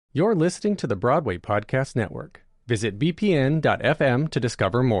You're listening to the Broadway Podcast Network. Visit bpn.fm to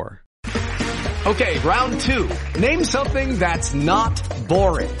discover more. Okay, round two. Name something that's not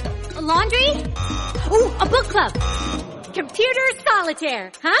boring. A laundry? Ooh, a book club. Computer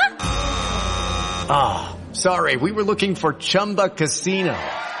solitaire, huh? Ah, sorry, we were looking for Chumba Casino.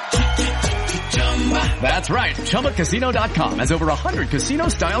 That's right, ChumbaCasino.com has over 100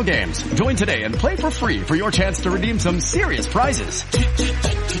 casino-style games. Join today and play for free for your chance to redeem some serious prizes.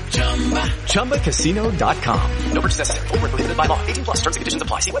 ChumbaCasino.com. No purchase necessary. Void where prohibited by law. 18+ terms and conditions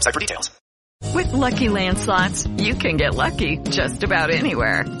apply. See website for details. With Lucky Land Slots, you can get lucky just about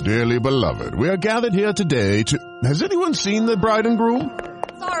anywhere. Dearly beloved, we are gathered here today to... Has anyone seen the bride and groom?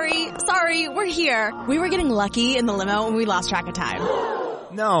 Sorry, we're here. We were getting lucky in the limo and we lost track of time.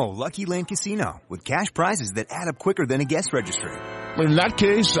 No, Lucky Land Casino, with cash prizes that add up quicker than a guest registry. In that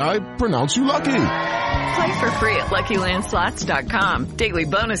case, I pronounce you lucky. Play for free at LuckyLandSlots.com. Daily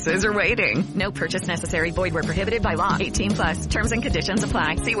bonuses are waiting. No purchase necessary. Void where prohibited by law. 18+. Terms and conditions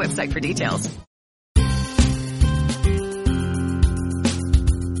apply. See website for details.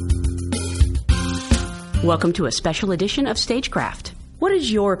 Welcome to a special edition of Stagecraft. What is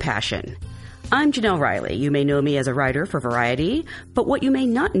your passion? I'm Janelle Riley. You may know me as a writer for Variety, but what you may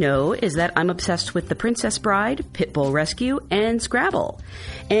not know is that I'm obsessed with The Princess Bride, Pitbull Rescue, and Scrabble.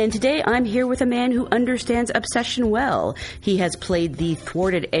 And today I'm here with a man who understands obsession well. He has played the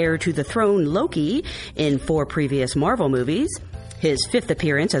thwarted heir to the throne, Loki, in 4 previous Marvel movies. His 5th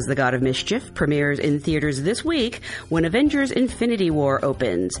appearance as the God of Mischief premieres in theaters this week when Avengers Infinity War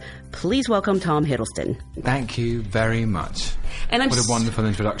opens. Please welcome Tom Hiddleston. Thank you very much. And what a wonderful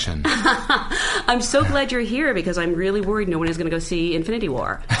introduction. I'm so glad you're here because I'm really worried no one is going to go see Infinity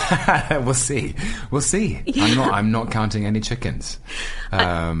War. We'll see. Yeah. I'm not counting any chickens.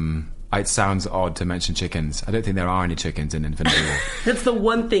 It sounds odd to mention chickens. I don't think there are any chickens in Infinity War. That's the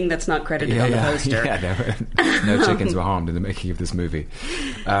one thing that's not credited on the poster. Yeah, no chickens were harmed in the making of this movie.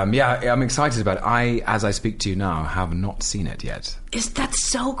 I'm excited about it. As I speak to you now, have not seen it yet. Is that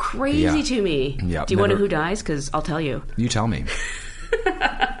so crazy to me? Yeah, do you want to know who dies? Because I'll tell you. You tell me.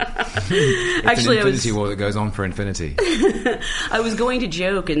 Actually, an Infinity War that goes on for infinity. I was going to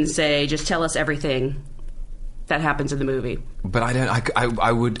joke and say, just tell us everything that happens in the movie. But I don't.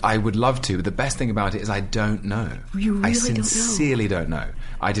 I would love to. But the best thing about it is I don't know. You really I sincerely don't know.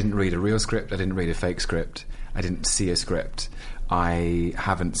 I didn't read a real script. I didn't read a fake script. I didn't see a script. I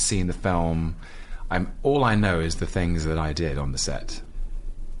haven't seen the film. All I know is the things that I did on the set,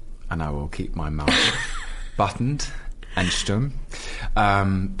 and I will keep my mouth buttoned and stumm.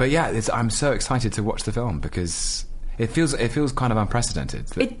 But yeah, I'm so excited to watch the film because it feels kind of unprecedented.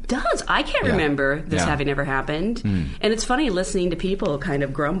 It does. I can't remember this having ever happened. And it's funny listening to people kind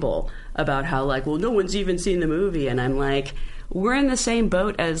of grumble about how, like, well, no one's even seen the movie. And I'm like, we're in the same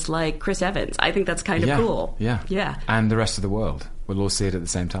boat as, like, Chris Evans. I think that's kind of cool. Yeah. And the rest of the world will all see it at the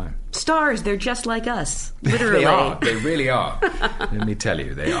same time. Stars, they're just like us. Literally. They are. They really are. Let me tell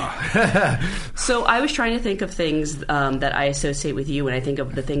you, they are. So I was trying to think of things that I associate with you when I think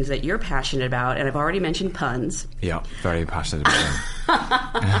of the things that you're passionate about, and I've already mentioned puns. Yeah, very passionate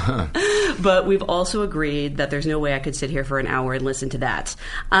about them. But we've also agreed that there's no way I could sit here for an hour and listen to that.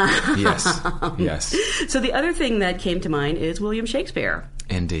 Yes. So the other thing that came to mind is William Shakespeare.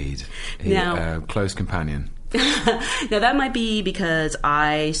 Indeed. Close companion. Now, that might be because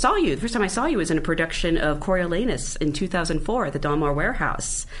I saw you. The first time I saw you was in a production of Coriolanus in 2004 at the Donmar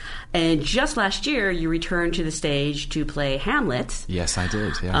Warehouse. And just last year, you returned to the stage to play Hamlet. Yes, I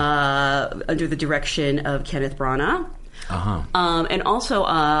did, yeah. Under the direction of Kenneth Branagh. Uh-huh. And also,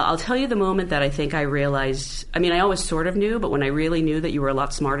 I'll tell you the moment that I think I realized... I mean, I always sort of knew, but when I really knew that you were a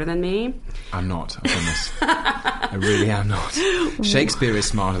lot smarter than me... I'm not, I promise. I really am not. Shakespeare is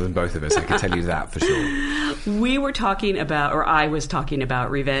smarter than both of us, I can tell you that for sure. We were talking about, or I was talking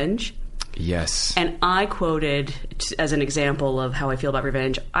about revenge. Yes. And I quoted, as an example of how I feel about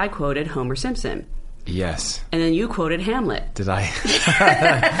revenge, I quoted Homer Simpson. Yes. And then you quoted Hamlet. Did I?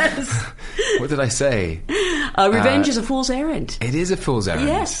 Yes. What did I say? Revenge is a fool's errand. It is a fool's errand.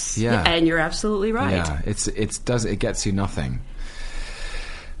 Yes. Yeah. And you're absolutely right. Yeah. It gets you nothing.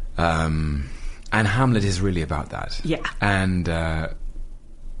 And Hamlet is really about that. Yeah. And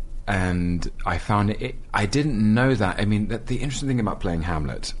I found it. I didn't know that. I mean, the interesting thing about playing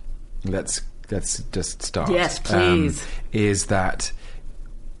Hamlet. Let's just start. Yes, please. Is that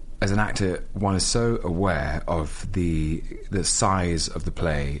as an actor, one is so aware of the size of the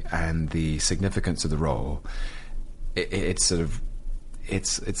play and the significance of the role. It's sort of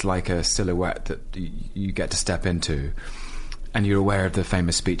it's like a silhouette that you get to step into, and you're aware of the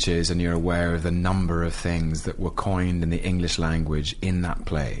famous speeches, and you're aware of the number of things that were coined in the English language in that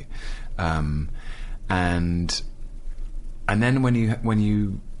play, and then when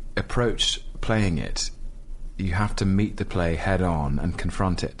you approach playing it, you have to meet the play head on and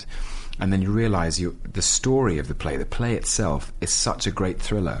confront it, and then you realise the story of the play itself is such a great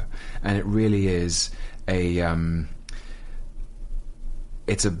thriller, and it really is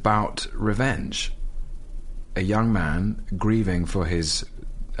it's about revenge. A young man grieving for his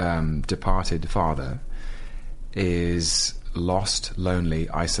departed father is lost, lonely,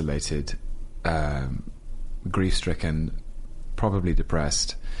 isolated, grief-stricken, probably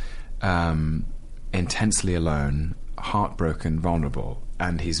depressed, intensely alone, heartbroken, vulnerable,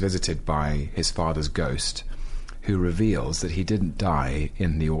 and he's visited by his father's ghost, who reveals that he didn't die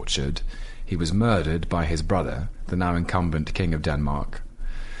in the orchard. He was murdered by his brother, the now incumbent King of Denmark,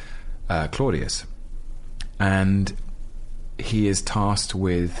 Claudius. And he is tasked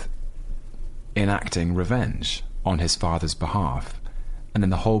with enacting revenge on his father's behalf. And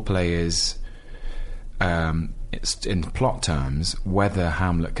then the whole play is, it's in plot terms, whether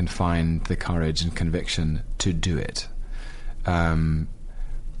Hamlet can find the courage and conviction to do it,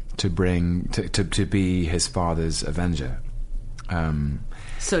 to be his father's avenger,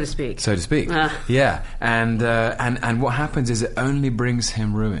 so to speak. Yeah. And what happens is it only brings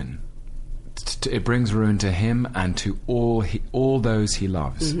him ruin. It brings ruin to him and to all those he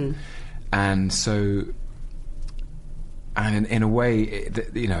loves. Mm-hmm. And so, and in a way,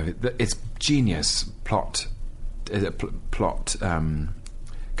 it's genius plot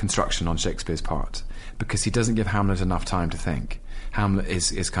construction on Shakespeare's part, because he doesn't give Hamlet enough time to think. Hamlet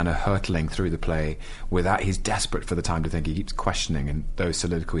is kind of hurtling through the play without. He's desperate for the time to think. He keeps questioning, and those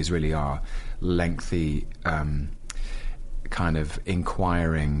soliloquies really are lengthy, kind of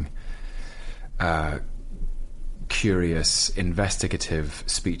inquiring, curious, investigative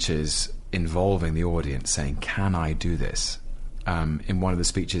speeches involving the audience, saying, "Can I do this?" In one of the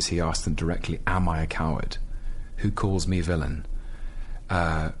speeches, he asked them directly, "Am I a coward? Who calls me villain?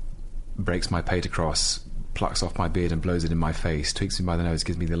 Breaks my pate across, plucks off my beard and blows it in my face, tweaks me by the nose,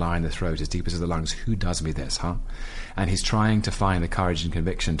 gives me the lie in the throat, as deep as the lungs. Who does me this, huh?" And he's trying to find the courage and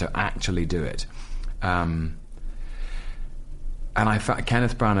conviction to actually do it. And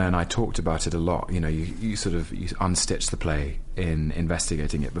Kenneth Branagh and I talked about it a lot. You unstitch the play in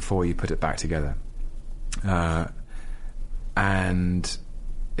investigating it before you put it back together. And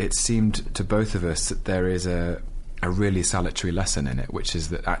it seemed to both of us that there is a really salutary lesson in it, which is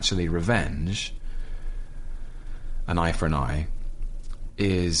that actually revenge, an eye for an eye,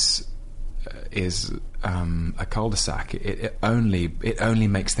 is a cul-de-sac. It only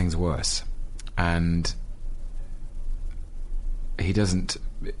makes things worse. And he doesn't.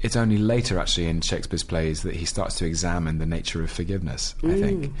 It's only later, actually, in Shakespeare's plays that he starts to examine the nature of forgiveness, I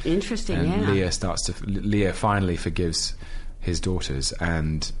think. Interesting, and yeah. Lear finally forgives his daughters,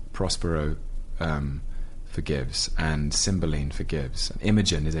 and Prospero forgives, and Cymbeline forgives, and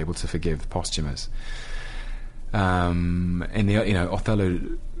Imogen is able to forgive Posthumus. In the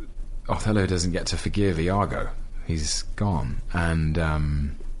Othello doesn't get to forgive Iago; he's gone, and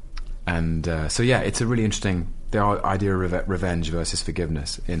so yeah, it's a really interesting. The idea of revenge versus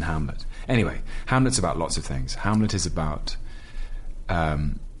forgiveness in Hamlet. Anyway, Hamlet's about lots of things. Hamlet is about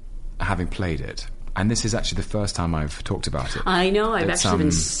having played it. And this is actually the first time I've talked about it. I know. I've actually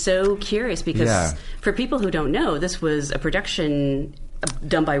been so curious because for people who don't know, this was a production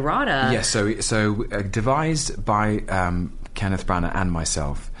done by Rada. Yes, so devised by Kenneth Branagh and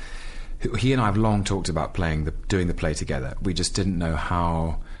myself. He and I have long talked about doing the play together. We just didn't know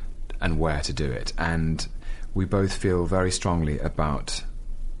how and where to do it. And we both feel very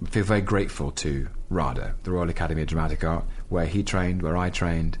grateful to RADA, the Royal Academy of Dramatic Art, where he trained, where I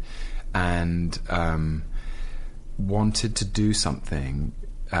trained, and wanted to do something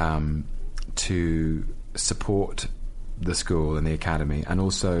to support the school and the academy. And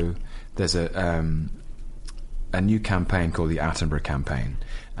also there's a new campaign called the Attenborough Campaign,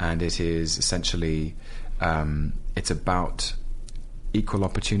 and it is essentially it's about equal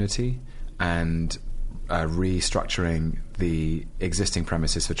opportunity and restructuring the existing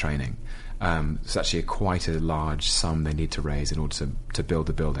premises for training. It's actually quite a large sum they need to raise in order to build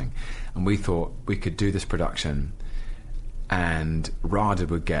the building. And we thought we could do this production and RADA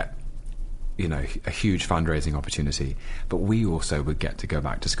would get, a huge fundraising opportunity, but we also would get to go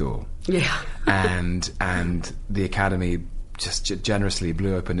back to school. Yeah. and the academy just generously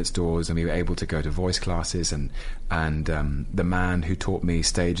blew open its doors, and we were able to go to voice classes, and the man who taught me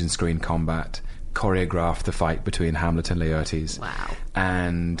stage and screen combat choreographed the fight between Hamlet and Laertes. Wow.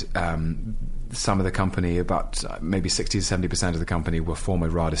 And some of the company, about maybe 60 to 70% of the company, were former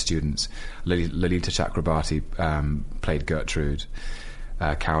RADA students. Lalita Chakrabarti played Gertrude.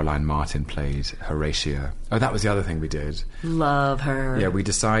 Caroline Martin played Horatio. Oh, that was the other thing we did. Love her. Yeah, we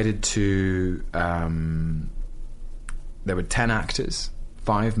decided to... there were 10 actors,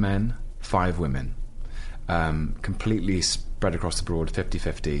 5 men, 5 women. Completely spread across the board,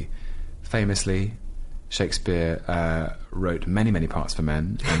 50-50. Famously, Shakespeare wrote many, many parts for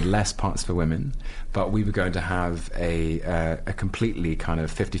men and less parts for women, but we were going to have a completely kind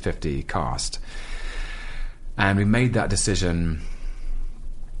of 50-50 cast. And we made that decision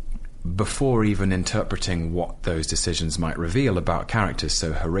before even interpreting what those decisions might reveal about characters.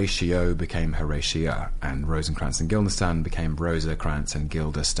 So Horatio became Horatia, and Rosencrantz and Guildenstern became Rosencrantz and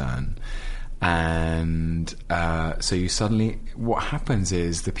Guildenstern. And so you suddenly... What happens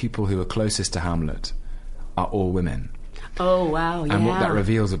is the people who are closest to Hamlet are all women. Oh, wow, yeah. And what that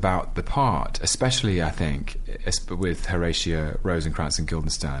reveals about the part, especially, I think, with Horatio, Rosencrantz and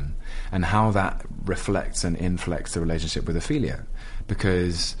Guildenstern, and how that reflects and inflects the relationship with Ophelia.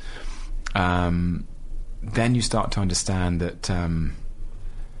 Because... then you start to understand that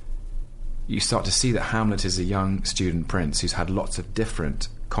you start to see that Hamlet is a young student prince who's had lots of different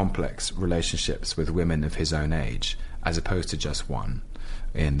complex relationships with women of his own age, as opposed to just one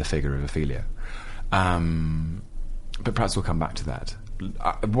in the figure of Ophelia. But perhaps we'll come back to that.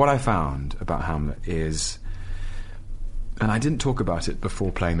 What I found about Hamlet is, and I didn't talk about it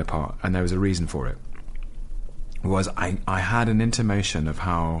before playing the part, and there was a reason for it, was I had an intimation of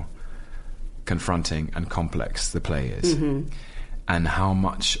how confronting and complex the play is, and how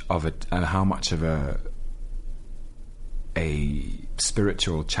much of a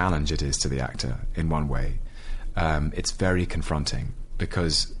spiritual challenge it is to the actor. In one way, it's very confronting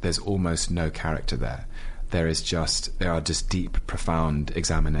because there's almost no character there. There are just deep, profound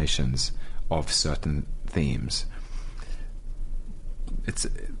examinations of certain themes. It's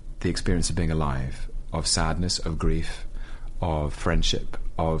the experience of being alive, of sadness, of grief, of friendship,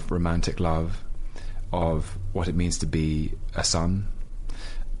 of romantic love, of what it means to be a son,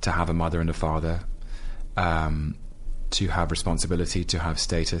 to have a mother and a father, to have responsibility, to have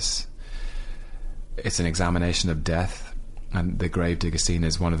status. It's an examination of death, and the Gravedigger scene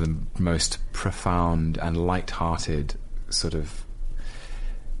is one of the most profound and light-hearted sort of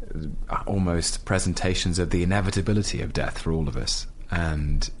almost presentations of the inevitability of death for all of us.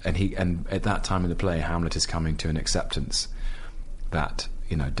 And at that time in the play, Hamlet is coming to an acceptance that,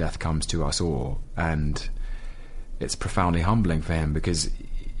 you know, death comes to us all, and it's profoundly humbling for him because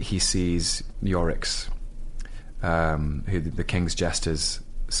he sees Yorick's, who the king's jester's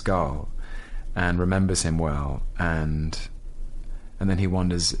skull, and remembers him well, and then he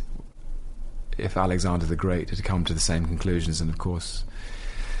wonders if Alexander the Great had come to the same conclusions, and of course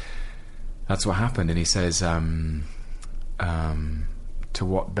that's what happened. And he says, to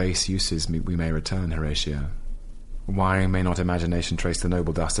what base uses we may return, Horatio? Why may not imagination trace the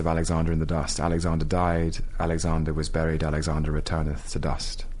noble dust of Alexander in the dust? Alexander died, Alexander was buried, Alexander returneth to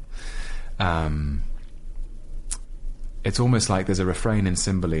dust. It's almost like there's a refrain in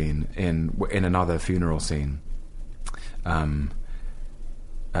Cymbeline in another funeral scene. Fear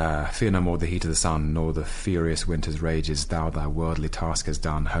no more the heat of the sun, nor the furious winter's rages. Thou thy worldly task hast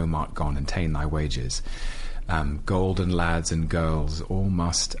done, home art gone, and ta'en thy wages. Golden lads and girls all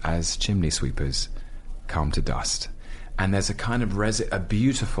must, as chimney sweepers, come to dust. And there's a kind of a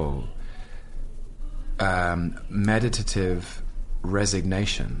beautiful meditative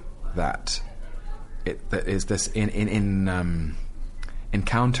resignation that is this in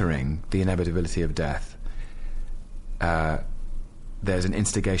encountering the inevitability of death. There's an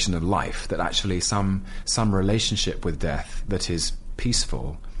instigation of life, that actually some relationship with death that is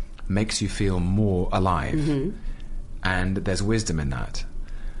peaceful makes you feel more alive, and there's wisdom in that.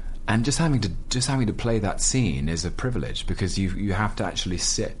 And just having to play that scene is a privilege, because you have to actually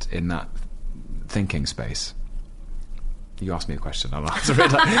sit in that thinking space. You asked me a question, I'll answer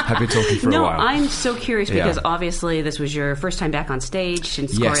it. I've been talking for a while. No, I'm so curious because obviously this was your first time back on stage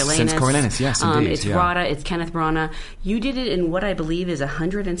since Coriolanus. Since Coriolanus, yes, indeed. It's RADA, it's Kenneth Branagh. You did it in what I believe is a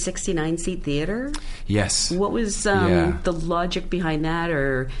 169-seat theater? Yes. What was the logic behind that?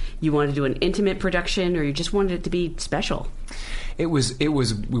 Or you wanted to do an intimate production, or you just wanted it to be special? It was. We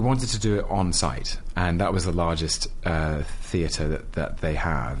wanted to do it on site, and that was the largest theatre that they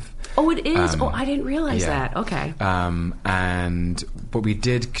have. Oh, it is. I didn't realize that. Okay. But we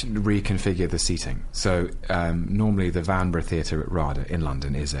did reconfigure the seating. So normally the Vanbrugh Theatre at RADA in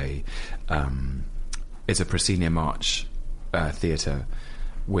London is a proscenium arch theatre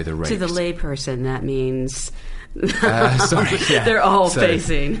with a rape. To the layperson, that means... Sorry, yeah. They're all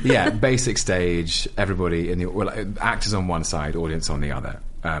facing. Yeah, basic stage, everybody actors on one side, audience on the other.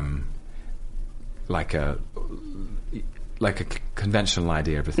 Like a conventional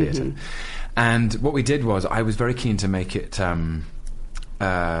idea of a theatre. Mm-hmm. And what we did was, I was very keen to make it... we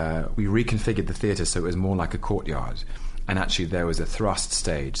reconfigured the theatre so it was more like a courtyard. And actually there was a thrust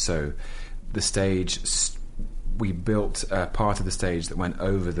stage. So the stage... we built a part of the stage that went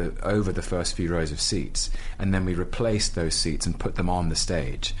over the first few rows of seats, and then we replaced those seats and put them on the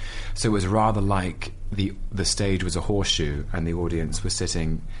stage. So it was rather like the stage was a horseshoe and the audience was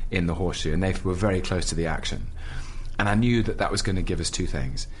sitting in the horseshoe, and they were very close to the action. And I knew that was going to give us two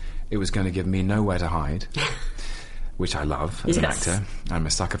things. It was going to give me nowhere to hide, which I love as an actor. I'm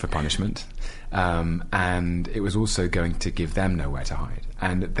a sucker for punishment. And it was also going to give them nowhere to hide.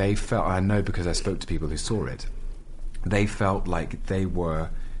 And they felt, I know because I spoke to people who saw it, they felt like they were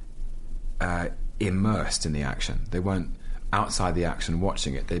immersed in the action. They weren't outside the action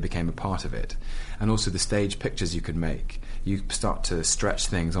watching it. They became a part of it. And also the stage pictures you could make. You start to stretch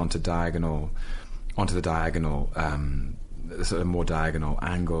things onto the diagonal, sort of more diagonal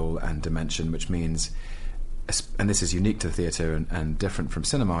angle and dimension, which means, and this is unique to theatre and different from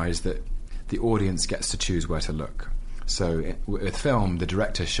cinema, is that the audience gets to choose where to look. So with film, the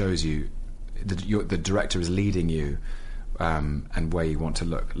director shows you, the director is leading you and where you want to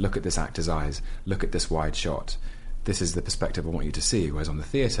look. Look at this actor's eyes. Look at this wide shot. This is the perspective I want you to see. Whereas on the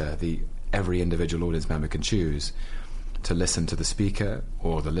theatre, every individual audience member can choose to listen to the speaker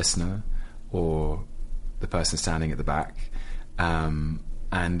or the listener or the person standing at the back. And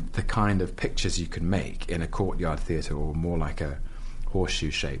the kind of pictures you can make in a courtyard theatre, or more like a horseshoe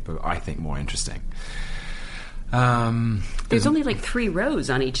shape, are, I think, more interesting. There's only like 3 rows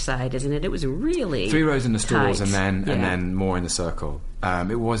on each side, isn't it? It was really 3 rows in the stalls, tight. and then more in the circle.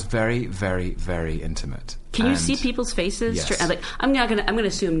 It was very, very, very intimate. Can you see people's faces? Yes. Like, I'm gonna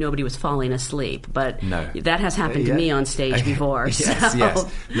assume nobody was falling asleep, but no. That has happened to me on stage before. Yes, so. yes.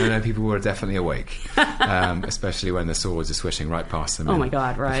 No, people were definitely awake, especially when the swords are swishing right past them. Oh my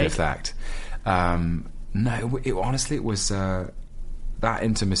God! Right. The fifth act. Honestly, it was that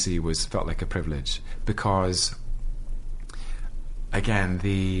intimacy felt like a privilege, because again,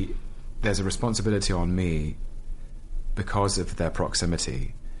 there's a responsibility on me because of their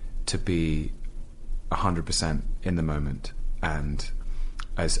proximity to be 100% in the moment and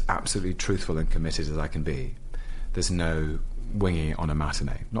as absolutely truthful and committed as I can be. There's no winging it on a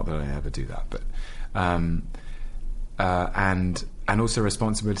matinee. Not that I ever do that, but and also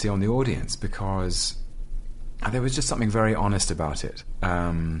responsibility on the audience, because there was just something very honest about it.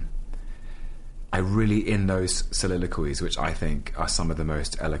 I really, in those soliloquies, which I think are some of the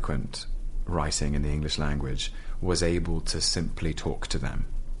most eloquent writing in the English language, was able to simply talk to them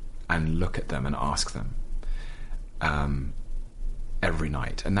and look at them and ask them every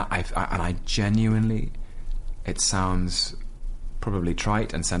night. And I genuinely, it sounds probably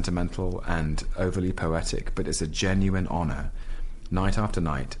trite and sentimental and overly poetic, but it's a genuine honour, night after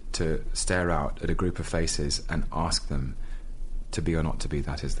night, to stare out at a group of faces and ask them to be or not to be.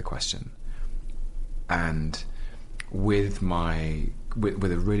 That is the question. And with a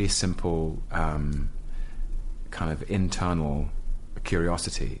really simple kind of internal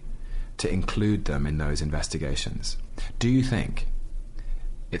curiosity, to include them in those investigations. Do you think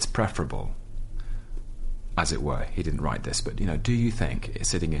it's preferable, as it were, he didn't write this, but do you think,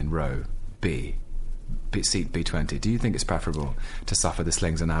 sitting in row B, seat B20, do you think it's preferable to suffer the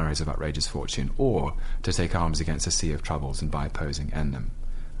slings and arrows of outrageous fortune, or to take arms against a sea of troubles and by opposing end them?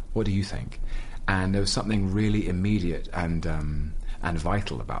 What do you think? And there was something really immediate and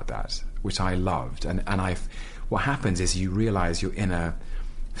vital about that, which I loved. And what happens is you realise you're in a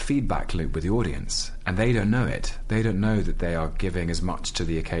feedback loop with the audience, and they don't know it. They don't know that they are giving as much to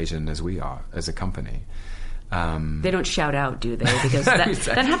the occasion as we are as a company. They don't shout out, do they? Because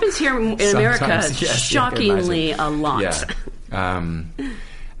that happens here in America shockingly a lot. Yeah.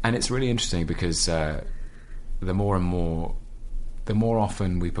 And it's really interesting because the more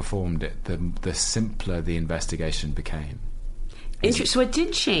often we performed it, the simpler the investigation became. So it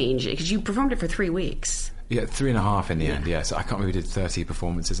did change, because you performed it for 3 weeks. Yeah, 3.5 in the end, yes. I can't remember, we did 30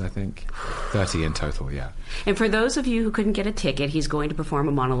 performances, I think. 30 in total, yeah. And for those of you who couldn't get a ticket, he's going to perform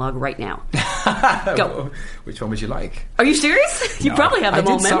a monologue right now. Go. Which one would you like? Are you serious? You probably have them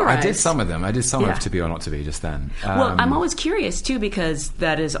all memorized. I did some of them. I did some of To Be or Not To Be just then. Well, I'm always curious, too, because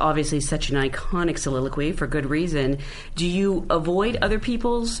that is obviously such an iconic soliloquy for good reason. Do you avoid other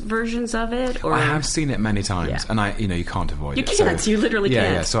people's versions of it? Or? I have seen it many times, and you can't avoid it. You can't. You literally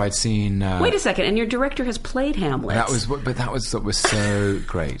can't. Yeah, so I'd seen... Wait a second, and your director has just played Hamlet. That was what was so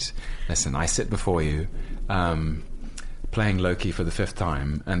great. Listen, I sit before you, playing Loki for the 5th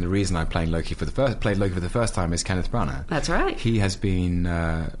time, and the reason I played Loki for the first time is Kenneth Branagh. That's right. He has been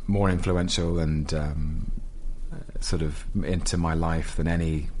more influential and sort of into my life than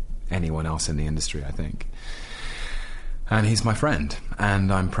anyone else in the industry, I think. And he's my friend,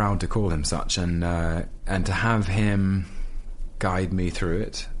 and I'm proud to call him such. And to have him guide me through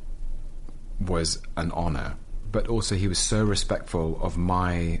it was an honour. But also, he was so respectful of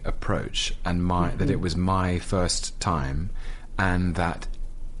my approach and that it was my first time, and that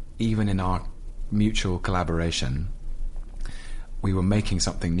even in our mutual collaboration, we were making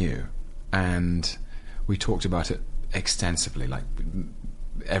something new, and we talked about it extensively, like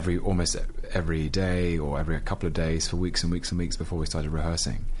almost every day or every couple of days for weeks and weeks and weeks before we started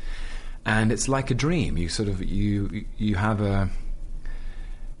rehearsing. And it's like a dream. You sort of you have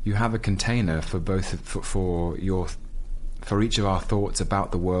a container for both for each of our thoughts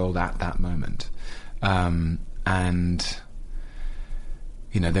about the world at that moment, and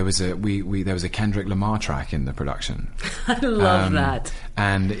there was a Kendrick Lamar track in the production. I love that.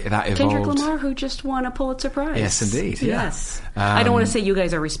 And that evolved. Kendrick Lamar, who just won a Pulitzer Prize. Yes, indeed. Yeah. Yes. I don't want to say you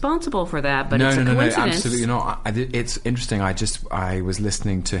guys are responsible for that, but it's a coincidence. No, absolutely not. It's interesting. I was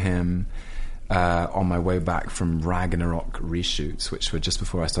listening to him on my way back from Ragnarok reshoots, which were just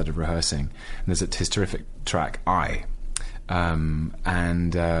before I started rehearsing. And there's his terrific track, I.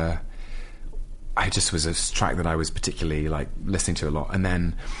 I just was a track that I was particularly listening to a lot. And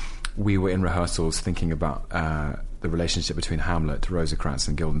then we were in rehearsals thinking about the relationship between Hamlet, Rosencrantz,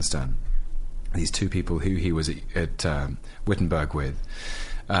 and Guildenstern. These two people who he was at Wittenberg with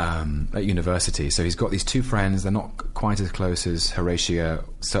at university. So he's got these two friends. They're not quite as close as Horatio,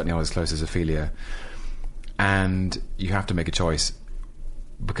 certainly not as close as Ophelia. And you have to make a choice,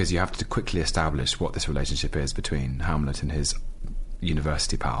 because you have to quickly establish what this relationship is between Hamlet and his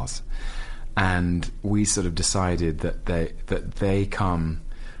university pals. And we sort of decided that they come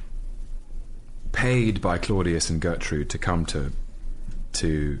paid by Claudius and Gertrude to come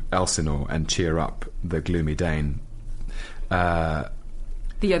to Elsinore and cheer up the gloomy Dane.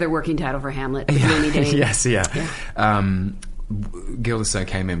 The other working title for Hamlet, the gloomy Dane. Yes, yeah. Guildenstern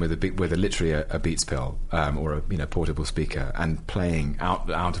came in with literally a Beats pill or a portable speaker, and playing out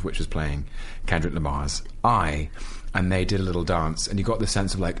of which was playing Kendrick Lamar's I. And they did a little dance, and you got the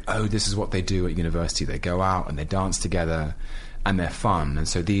sense of oh, this is what they do at university. They go out and they dance together, and they're fun. And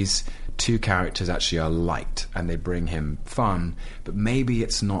so these two characters actually are liked, and they bring him fun. But maybe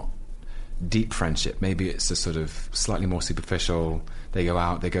it's not deep friendship. Maybe it's a sort of slightly more superficial. They go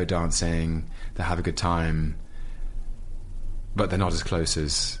out, they go dancing, they have a good time, but they're not as close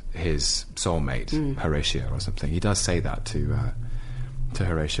as his soulmate, Horatio, or something. He does say that to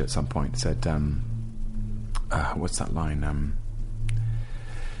Horatio at some point. He said, what's that line?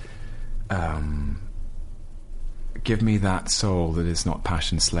 Give me that soul that is not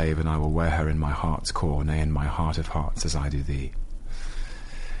passion's slave, and I will wear her in my heart's core, nay, in my heart of hearts, as I do thee.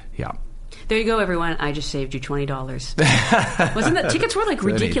 Yeah. There you go, everyone. I just saved you $20. Wasn't that tickets were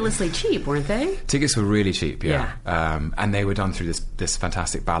ridiculously cheap, weren't they? Tickets were really cheap, yeah. And they were done through this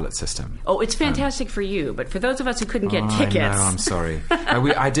fantastic ballot system. Oh, it's fantastic for you, but for those of us who couldn't get tickets, no, I'm sorry.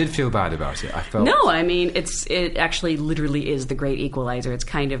 I did feel bad about it. I felt it actually literally is the great equalizer. It's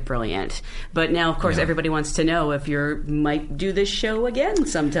kind of brilliant. But now, of course, everybody wants to know if you might do this show again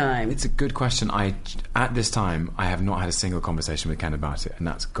sometime. It's a good question. At this time, I have not had a single conversation with Ken about it, and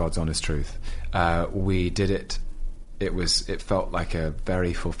that's God's honest truth. We did it. It felt like a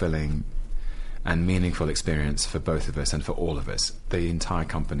very fulfilling and meaningful experience for both of us and for all of us. The entire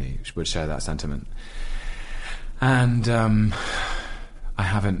company would share that sentiment. And I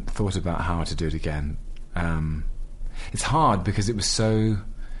haven't thought about how to do it again. It's hard because it was so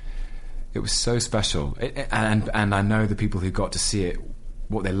special. And I know the people who got to see it,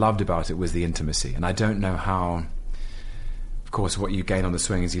 what they loved about it was the intimacy. And I don't know how... Of course, what you gain on the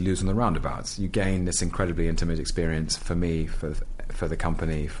swing is you lose on the roundabouts. You gain this incredibly intimate experience for me, for the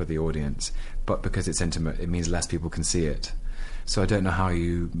company, for the audience. But because it's intimate, it means less people can see it. So I don't know how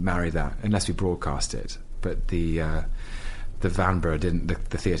you marry that, unless we broadcast it. But the Vanbrugh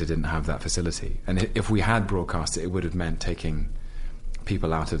the theatre didn't have that facility. And if we had broadcast it, it would have meant taking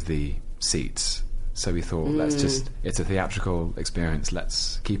people out of the seats. So we thought, it's a theatrical experience,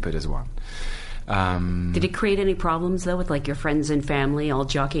 let's keep it as one. Did it create any problems, though, with your friends and family all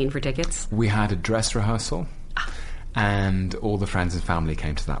jockeying for tickets? We had a dress rehearsal, and all the friends and family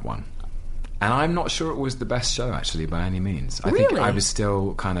came to that one. And I'm not sure it was the best show, actually, by any means. I think I was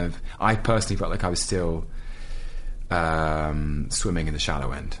still I personally felt like I was still swimming in the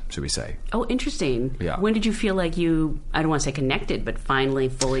shallow end, should we say. Oh, interesting. Yeah. When did you feel like you, I don't want to say connected, but finally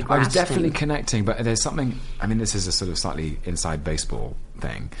fully grasped I was definitely him? connecting, but there's something, I mean, this is a sort of slightly inside baseball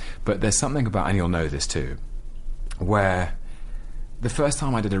thing, but there's something about, and you'll know this too, where the first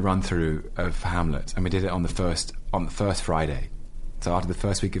time I did a run-through of Hamlet, and we did it on the first Friday, so after the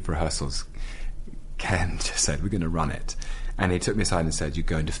first week of rehearsals, Ken just said, we're going to run it. And he took me aside and said, you're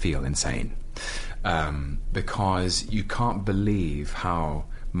going to feel insane. Because you can't believe how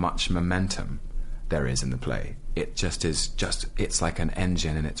much momentum there is in the play. It just is it's like an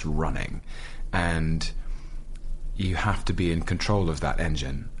engine and it's running. And you have to be in control of that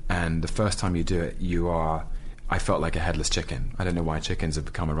engine. And the first time you do it, I felt like a headless chicken. I don't know why chickens have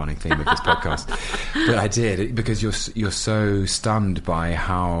become a running theme of this podcast. But I did, because you're so stunned by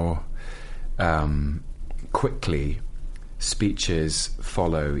how quickly speeches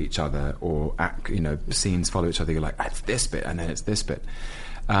follow each other, or scenes follow each other. You're like, it's this bit, and then it's this bit,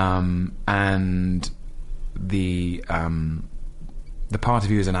 and the part of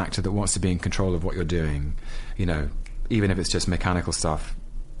you as an actor that wants to be in control of what you're doing, even if it's just mechanical stuff,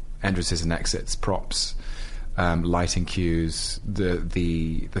 entrances and exits, props, lighting cues,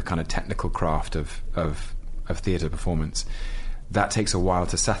 the kind of technical craft of theatre performance. That takes a while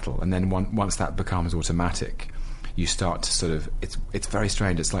to settle, and then once that becomes automatic, you start to sort of, it's very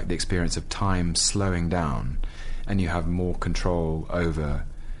strange. It's like the experience of time slowing down, and you have more control over,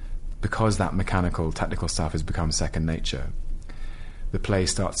 because that mechanical, technical stuff has become second nature. The play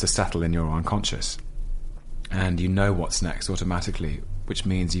starts to settle in your unconscious, and you know what's next automatically, which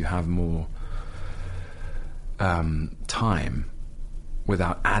means you have more time,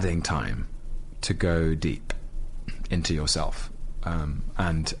 without adding time, to go deep into yourself,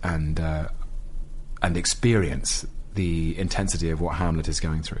 and experience the intensity of what Hamlet is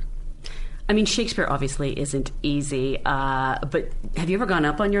going through. I mean, Shakespeare obviously isn't easy, but have you ever gone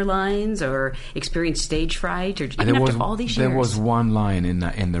up on your lines or experienced stage fright, or even after all these years? There was one line in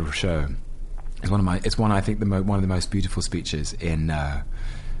the show. It's one of the most beautiful speeches in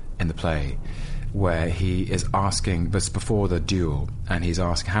the play, where he is asking, but it's before the duel, and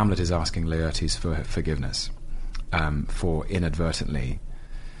Hamlet is asking Laertes for forgiveness for inadvertently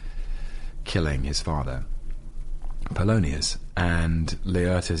killing his father, Polonius. And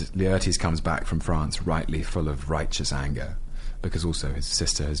Laertes comes back from France rightly full of righteous anger, because also his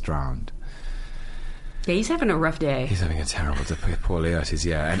sister has drowned. Yeah, he's having a rough day. He's having a terrible day, poor Laertes,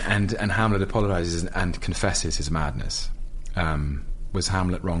 yeah. And Hamlet apologizes and confesses his madness. Was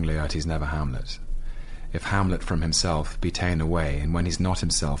Hamlet wrong, Laertes? Never Hamlet. If Hamlet from himself be ta'en away, and when he's not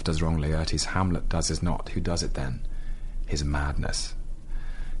himself does wrong, Laertes, Hamlet does his not. Who does it then? His madness.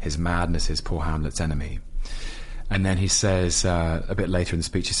 His madness is poor Hamlet's enemy. And then he says, a bit later in the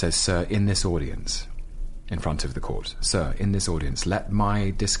speech, he says, Sir, in this audience, in front of the court, Sir, in this audience, let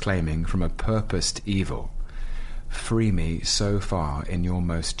my disclaiming from a purposed evil free me so far in your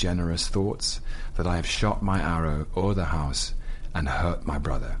most generous thoughts that I have shot my arrow o'er the house and hurt my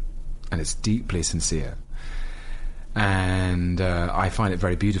brother. And it's deeply sincere. And I find it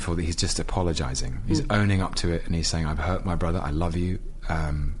very beautiful that he's just apologizing. He's owning up to it, and he's saying, I've hurt my brother, I love you,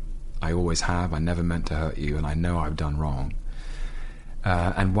 I always have, I never meant to hurt you, and I know I've done wrong.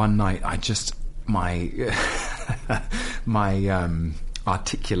 And one night, my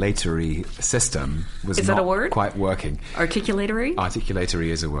articulatory system was is that a word? Quite working. Articulatory? Articulatory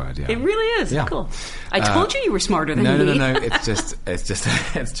is a word, yeah. It really is? Yeah. Cool. I told you were smarter than me. No. It's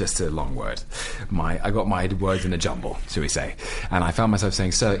just a long word. I got my words in a jumble, shall we say. And I found myself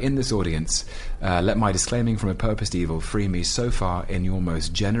saying, Sir, in this audience, let my disclaiming from a purposed evil free me so far in your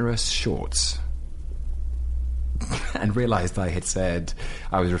most generous shorts. And realised I had said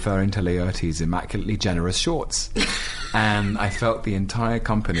I was referring to Laertes' immaculately generous shorts. And I felt the entire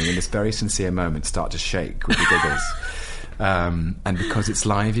company in this very sincere moment start to shake with the giggles. And because it's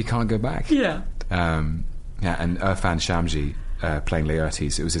live, you can't go back. Yeah. And Irfan Shamji playing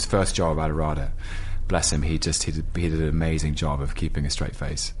Laertes, it was his first job out of RADA. Bless him, he did an amazing job of keeping a straight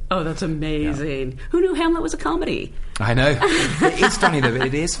face. Oh, that's amazing. Yeah. Who knew Hamlet was a comedy? I know. It is funny, though.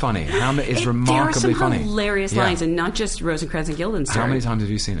 It is funny. Hamlet is remarkably funny. There are some hilarious lines, and not just Rosencrantz and Guildenstern. How many times have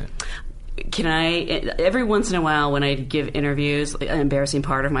you seen it? Can I, every once in a while when I give interviews, an embarrassing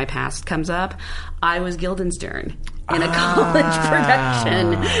part of my past comes up. I was Guildenstern in a college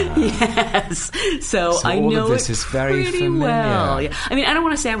production. Yes. So I all know of this it is very pretty familiar. well. Yeah. I mean, I don't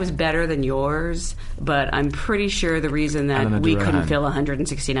want to say I was better than yours, but I'm pretty sure the reason that we couldn't fill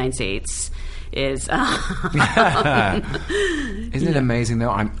 169 seats is... Isn't it amazing,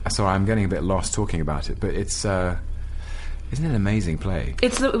 though? I'm sorry, I'm getting a bit lost talking about it, but it's... Isn't it an amazing play?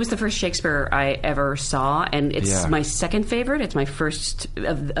 It was the first Shakespeare I ever saw, and it's my second favorite. It's my first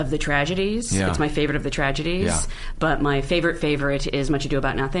of the tragedies. Yeah. It's my favorite of the tragedies. Yeah. But my favorite is Much Ado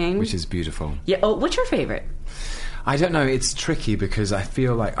About Nothing. Which is beautiful. Yeah. Oh, what's your favorite? I don't know. It's tricky because I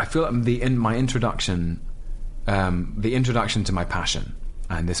feel like my introduction, the introduction to my passion,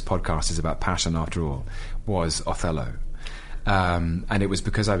 and this podcast is about passion after all, was Othello. And it was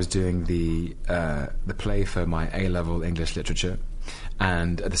because I was doing the play for my A-level English literature,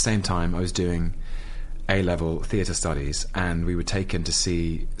 and at the same time I was doing A-level theatre studies, and we were taken to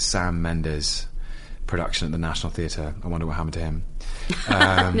see Sam Mendes' production at the National Theatre. I wonder what happened to him.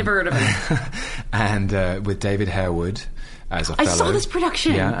 Never heard of him. And with David Harewood as Othello. I saw this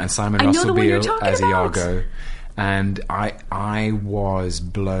production. Yeah, and Simon Russell Beale as Iago. And I was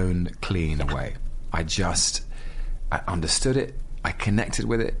blown clean away. I understood it. I connected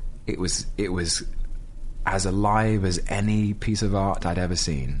with it. It was as alive as any piece of art I'd ever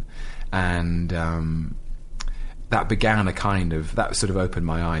seen, and that began that sort of opened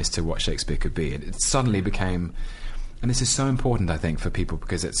my eyes to what Shakespeare could be. And it suddenly became, and this is so important, I think, for people,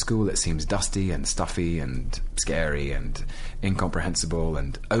 because at school it seems dusty and stuffy and scary and incomprehensible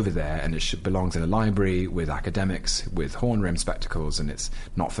and over there, and it belongs in a library with academics with horn-rimmed spectacles, and it's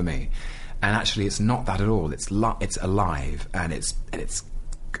not for me. And actually, it's not that at all. It's alive, and it's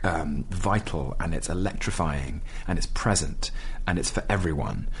vital, and it's electrifying, and it's present, and it's for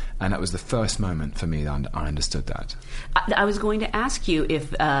everyone. And that was the first moment for me that I understood that. I was going to ask you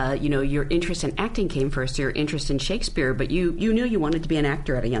if your interest in acting came first, or your interest in Shakespeare, but you knew you wanted to be an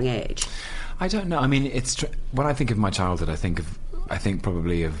actor at a young age. I don't know. I mean, when I think of my childhood, I think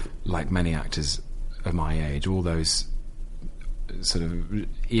probably of, like many actors of my age, all those sort of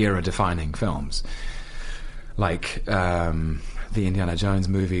era-defining films, like the Indiana Jones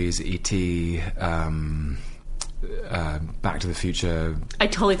movies, E.T., Back to the Future. I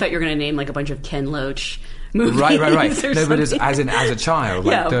totally thought you were going to name like a bunch of Ken Loach movies. Right. No, but as a child,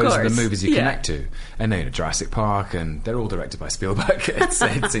 like, those are the movies you connect to. And Jurassic Park, and they're all directed by Spielberg. It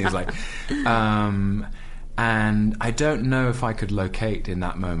seems like. And I don't know if I could locate in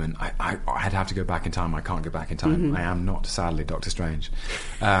that moment. I'd have to go back in time. I can't go back in time. Mm-hmm. I am not, sadly, Doctor Strange.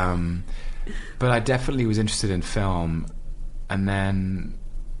 But I definitely was interested in film. And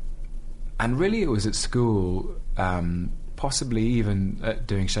really it was at school, possibly even at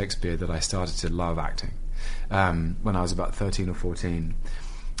doing Shakespeare, that I started to love acting. When I was about 13 or 14,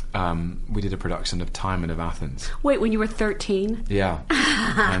 we did a production of Timon of Athens. Wait, when you were 13? Yeah,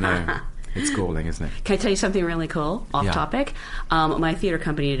 I know. It's galling, isn't it? Can I tell you something really cool, off topic? My theater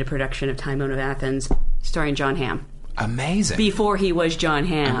company did a production of Timon of Athens starring John Hamm. Amazing. Before he was John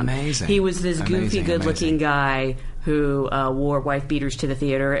Hamm. Amazing. He was this goofy, good-looking guy who wore wife beaters to the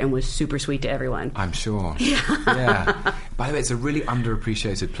theater and was super sweet to everyone. I'm sure. Yeah. By the way, it's a really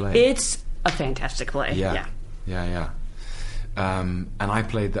underappreciated play. It's a fantastic play. Yeah. And I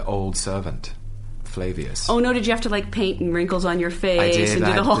played the old servant, Flavius. Oh no! Did you have to like paint wrinkles on your face? I did. And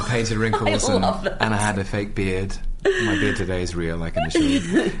do the whole the painted wrinkles, and I had a fake beard. My beard today is real, I can assure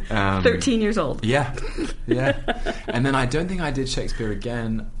you. 13 years old. Yeah. And then I don't think I did Shakespeare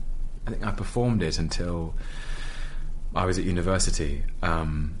again. I think I performed it until I was at university,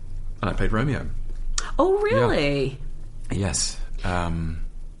 and I played Romeo. Oh, really? Yeah. Yes. And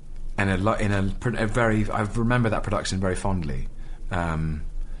I remember that production very fondly.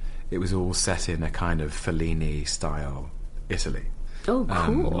 It was all set in a kind of Fellini style Italy. Oh,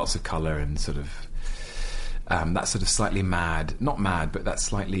 cool. Lots of colour and sort of that sort of slightly not mad, but that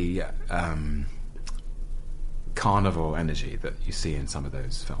slightly carnival energy that you see in some of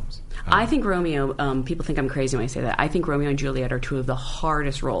those films. I think Romeo, people think I'm crazy when I say that. I think Romeo and Juliet are two of the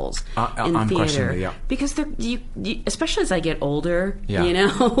hardest roles in theater. Yeah. Because they're, you, especially as I get older,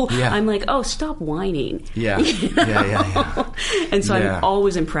 I'm like, oh, stop whining. Yeah. And so I'm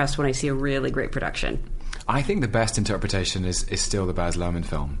always impressed when I see a really great production. I think the best interpretation is still the Baz Luhrmann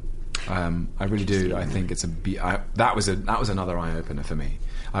film. I really do. I think it's that was another eye opener for me.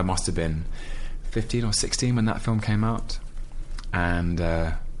 I must have been 15 or 16 when that film came out, and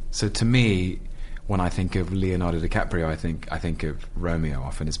so to me, when I think of Leonardo DiCaprio, I think of Romeo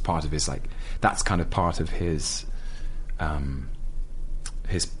often as part of his, like, that's kind of part of his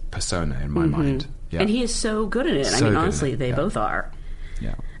persona in my mind. Yeah. And he is so good in it. So I mean, honestly, they both are.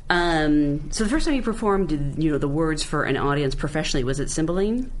 Yeah. So the first time you performed, the words for an audience professionally, was it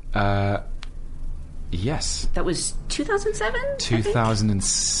Cymbeline? Yes. That was 2007?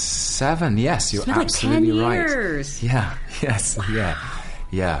 2007, yes, you're like 10 absolutely years. Right. Yeah, yes,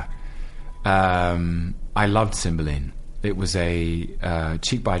 yeah. I loved Cymbeline. It was a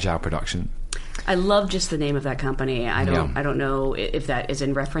Cheek by Jowl production. I love just the name of that company. I don't know if that is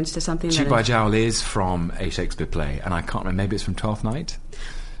in reference to something. Cheek by Jowl is from a Shakespeare play, and I can't remember. Maybe it's from Twelfth Night.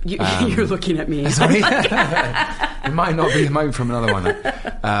 You're looking at me. Sorry, it might not be. It might be from another one.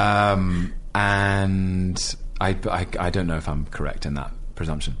 And I don't know if I'm correct in that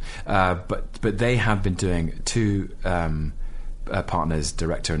presumption. But they have been doing two partners,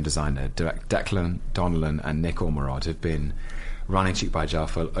 director and designer, Declan Donnellan and Nick Ormerod, have been running Cheek by Jowl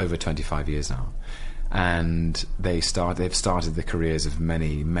for over 25 years now. And they've started the careers of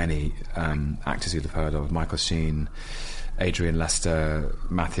many actors you'd have heard of: Michael Sheen, Adrian Lester,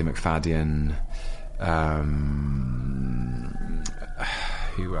 Matthew McFadden,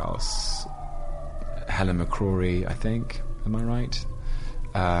 who else? Helen McCrory, I think. Am I right?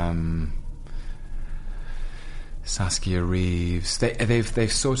 Saskia Reeves.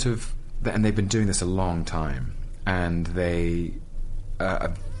 They've sort of, and they've been doing this a long time, and they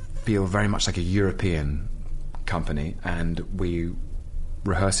feel very much like a European company. And we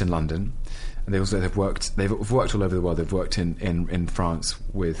rehearse in London. And they've worked all over the world. They've worked in France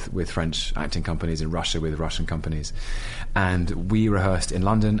with French acting companies, in Russia with Russian companies, and we rehearsed in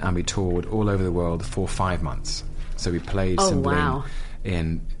London and we toured all over the world for 5 months. So we played Cymbeline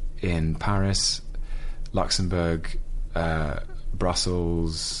in Paris, Luxembourg,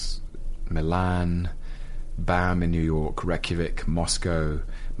 Brussels, Milan, BAM in New York, Reykjavik, Moscow,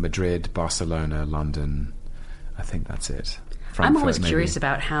 Madrid, Barcelona, London. I think that's it. I'm always curious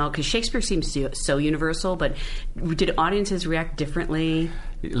about how, because Shakespeare seems so universal, but did audiences react differently?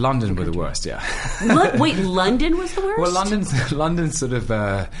 London were the worst, yeah. Wait, London was the worst? Well, London's sort of.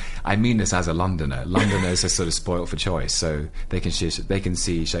 I mean this as a Londoner. Londoners are sort of spoilt for choice, so they can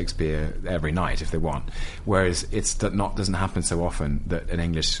see Shakespeare every night if they want. Whereas doesn't happen so often that an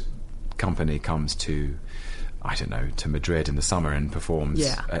English company comes to, I don't know, to Madrid in the summer and performs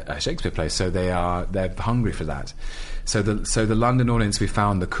a Shakespeare play. So they're hungry for that. So the London audience we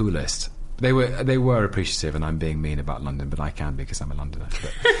found the coolest. They were appreciative, and I'm being mean about London, but I can because I'm a Londoner.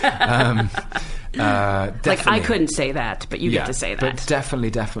 But, like I couldn't say that, but you get to say that. But definitely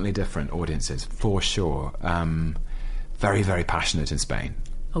different audiences for sure. Very, very passionate in Spain.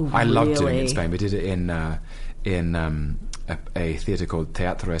 Oh, really? I loved doing it in Spain. We did it in a theatre called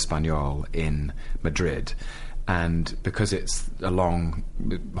Teatro Español in Madrid. And because it's a long,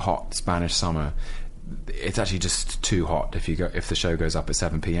 hot Spanish summer, it's actually just too hot if the show goes up at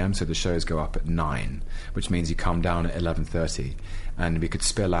 7 p.m. So the shows go up at 9, which means you come down at 11:30, and we could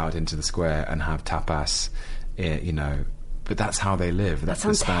spill out into the square and have tapas, But that's how they live. That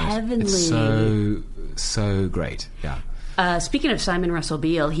sounds heavenly. It's so great. Yeah. Speaking of Simon Russell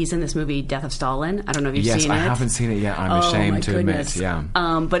Beale, he's in this movie Death of Stalin. I don't know if you've seen it. Yes, I haven't seen it yet. I'm ashamed to admit. Yeah.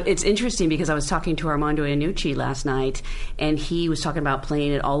 But it's interesting because I was talking to Armando Iannucci last night, and he was talking about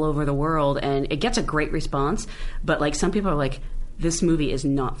playing it all over the world, and it gets a great response. But like some people are like, "This movie is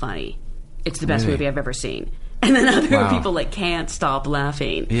not funny. It's the best movie I've ever seen." And then other people can't stop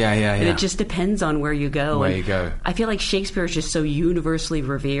laughing. Yeah. And it just depends on where you go. I feel like Shakespeare is just so universally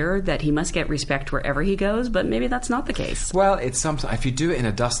revered that he must get respect wherever he goes, but maybe that's not the case. Well, it's sometimes if you do it in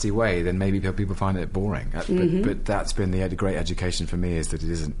a dusty way, then maybe people find it boring. But that's been the great education for me, is that it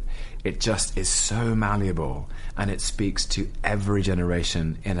isn't. It just is so malleable, and it speaks to every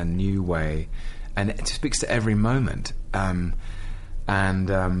generation in a new way, and it speaks to every moment. I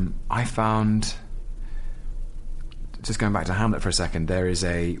found. Just going back to Hamlet for a second,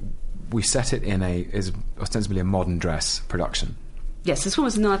 we set it is ostensibly a modern dress production. Yes, this one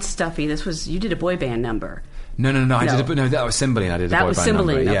was not stuffy. You did a boy band number. No, that was Cymbeline. I did a boy band number. That was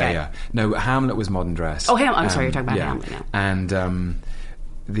Cymbeline, okay. Yeah. No, Hamlet was modern dress. Oh, I'm sorry, you're talking about Hamlet now. And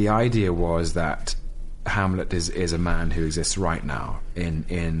the idea was that Hamlet is a man who exists right now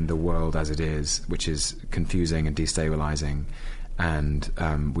in the world as it is, which is confusing and destabilizing, and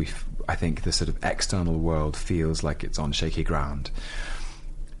I think the sort of external world feels like it's on shaky ground.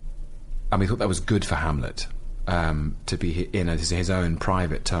 And we thought that was good for Hamlet, to be in his own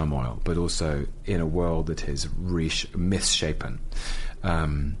private turmoil, but also in a world that is misshapen.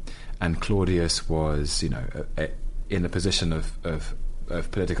 And Claudius was, in a position of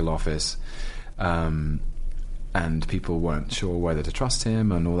political office, and people weren't sure whether to trust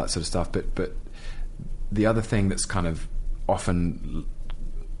him and all that sort of stuff. But the other thing that's kind of often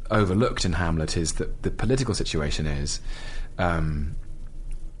overlooked in Hamlet is that the political situation is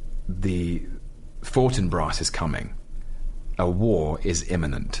the Fortinbras is coming. A war is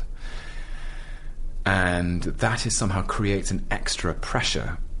imminent. And that somehow creates an extra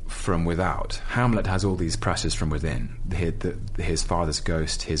pressure from without. Hamlet has all these pressures from within. His father's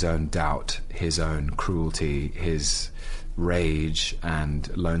ghost, his own doubt, his own cruelty, his rage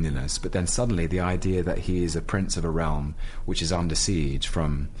and loneliness. But then suddenly the idea that he is a prince of a realm which is under siege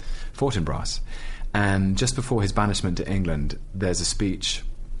from Fortinbras. And just before his banishment to England, there's a speech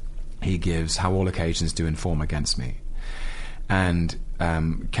he gives, "How all occasions do inform against me." And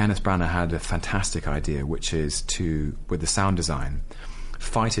Kenneth Branagh had a fantastic idea, which is to, with the sound design,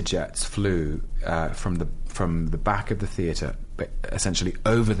 fighter jets flew from the back of the theatre, essentially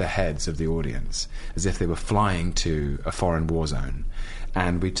over the heads of the audience, as if they were flying to a foreign war zone.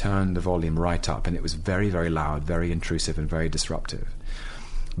 And we turned the volume right up, and it was very, very loud, very intrusive, and very disruptive.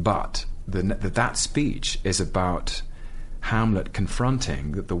 But that speech is about Hamlet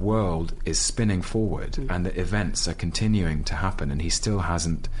confronting that the world is spinning forward and that events are continuing to happen, and he still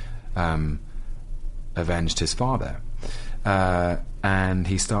hasn't avenged his father. And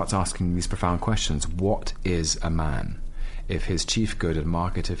he starts asking these profound questions. What is a man, if his chief good and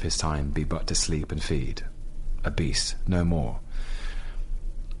market of his time be but to sleep and feed? A beast, no more.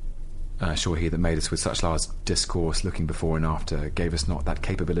 Sure he that made us with such large discourse, looking before and after, gave us not that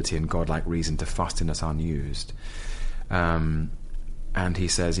capability and godlike reason to fast in us unused. And he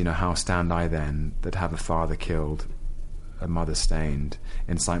says, how stand I then, that have a father killed, a mother stained,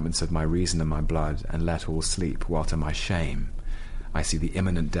 incitements of my reason and my blood, and let all sleep, while to my shame I see the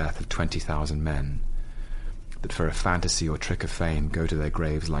imminent death of 20,000 men, that for a fantasy or trick of fame go to their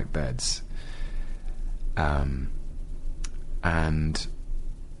graves like beds. And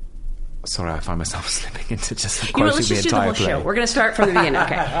sorry, I find myself slipping into just quoting let's the just do the entire whole play. show. We're going to start from the beginning.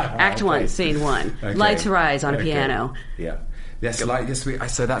 Okay. Act 1, Scene 1. Okay. Lights rise on a piano. Yeah. So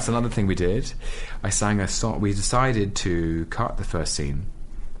that's another thing we did. I sang a song. We decided to cut the first scene,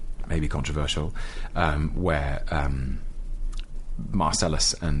 maybe controversial, where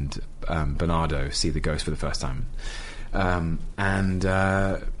Marcellus and Bernardo see the ghost for the first time. And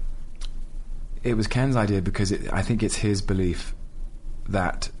it was Ken's idea because I think it's his belief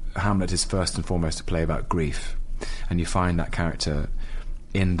that Hamlet is first and foremost a play about grief, and you find that character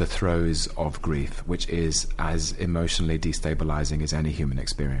in the throes of grief, which is as emotionally destabilizing as any human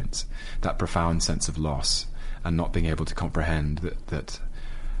experience. That profound sense of loss and not being able to comprehend that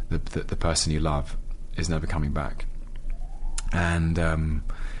the person you love is never coming back. And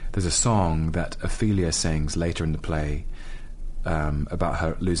there's a song that Ophelia sings later in the play about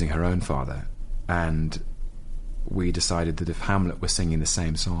her losing her own father, and we decided that if Hamlet was singing the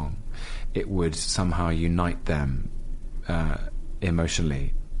same song, it would somehow unite them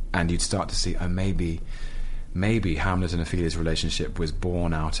emotionally, and you'd start to see, maybe Hamlet and Ophelia's relationship was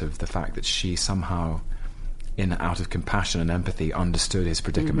born out of the fact that she somehow, out of compassion and empathy, understood his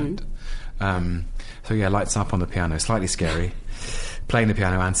predicament. So yeah, lights up on the piano, slightly scary, playing the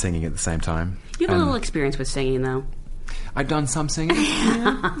piano and singing at the same time. You have a little experience with singing, though. I've done some singing.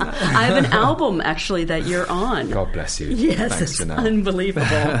 I have an album, actually, that you're on. God bless you. Yes, Thanks, it's Janelle. Unbelievable.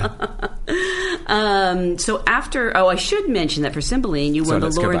 So after... I should mention that for Cymbeline, you won the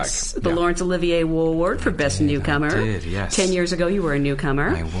Laurence Olivier Award for Best Newcomer. I did, yes. 10 years ago, you were a newcomer.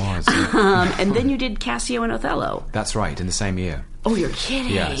 I was. Yeah. And then you did Cassio and Othello. That's right, in the same year. Oh, you're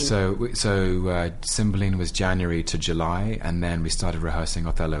kidding. Yeah, so Cymbeline was January to July, and then we started rehearsing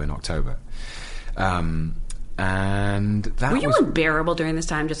Othello in October. And that were you unbearable during this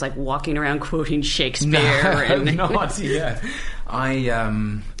time, just like walking around quoting Shakespeare? No, not yet.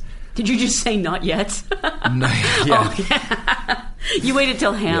 Did you just say not yet? No, yeah. Oh, yeah. You waited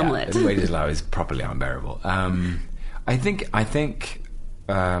till Hamlet. Yeah, waited till I was properly unbearable. I think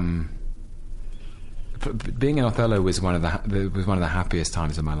being in Othello was one of the happiest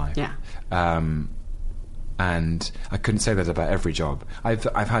times of my life. Yeah. And I couldn't say that about every job. I've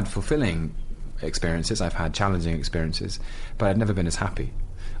had fulfilling experiences, I've had challenging experiences, but I've never been as happy,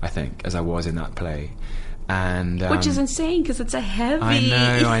 I think, as I was in that play. And which is insane because it's a heavy.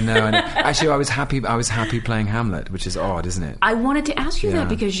 I know. And actually, I was happy playing Hamlet, which is odd, isn't it? I wanted to ask you that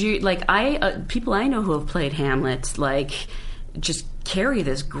because people I know who have played Hamlet just carry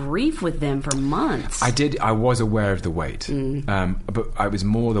this grief with them for months. I was aware of the weight, but I was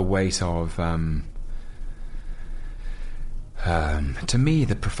more the weight of. To me,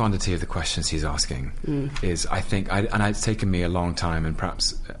 the profundity of the questions he's asking is, I think, and it's taken me a long time and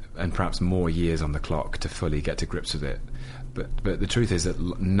perhaps more years on the clock to fully get to grips with it. But the truth is that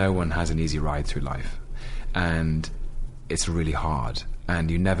no one has an easy ride through life, and it's really hard, and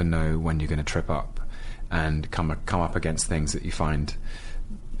you never know when you're going to trip up and come up against things that you find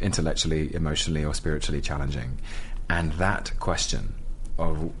intellectually, emotionally, or spiritually challenging. And that question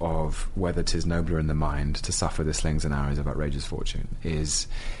of whether 'tis nobler in the mind to suffer the slings and arrows of outrageous fortune is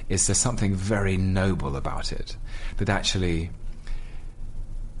there's something very noble about it, that actually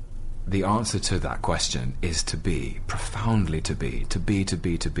the answer to that question is to be, profoundly to be.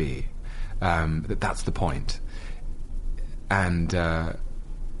 That's the point. And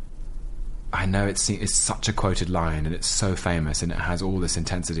I know it's such a quoted line, and it's so famous, and it has all this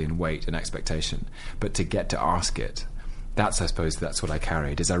intensity and weight and expectation. But to get to ask it, I suppose that's what I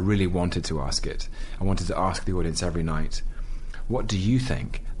carried, is I really wanted to ask it. I wanted to ask the audience every night, what do you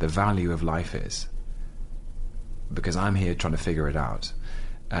think the value of life is? Because I'm here trying to figure it out.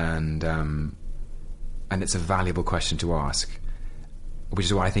 And it's a valuable question to ask, which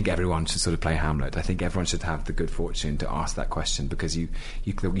is why I think everyone should sort of play Hamlet. I think everyone should have the good fortune to ask that question, because you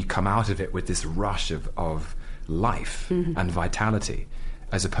come out of it with this rush of life and vitality,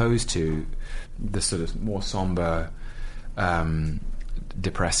 as opposed to the sort of more somber,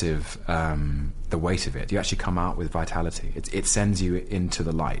 depressive, the weight of it. You actually come out with vitality. It sends you into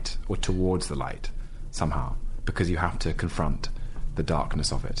the light, or towards the light somehow, because you have to confront the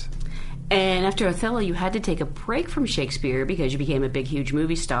darkness of it. And after Othello, you had to take a break from Shakespeare because you became a big, huge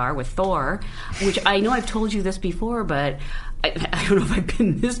movie star with Thor, which I know I've told you this before, but I don't know if I've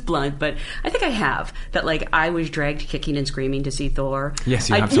been this blunt, but I think I have. That, like, I was dragged kicking and screaming to see Thor. Yes,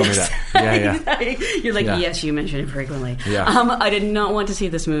 you have told me that. Yeah. You're like, yes, you mention it frequently. Yeah. I did not want to see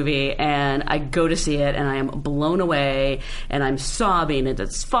this movie, and I go to see it, and I am blown away, and I'm sobbing, and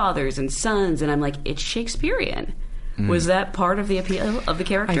it's fathers and sons, and I'm like, it's Shakespearean. Was that part of the appeal of the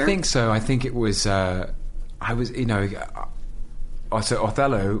character? I think so. I think it was. So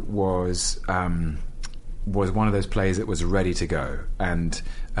Othello was one of those plays that was ready to go, and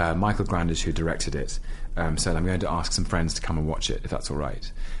Michael Grandish, who directed it, said, "I'm going to ask some friends to come and watch it, if that's all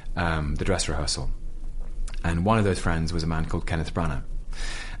right." The dress rehearsal, and one of those friends was a man called Kenneth Branagh,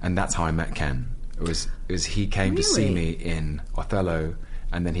 and that's how I met Ken. It was he came to see me in Othello,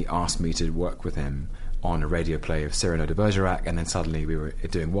 and then he asked me to work with him on a radio play of Cyrano de Bergerac, and then suddenly we were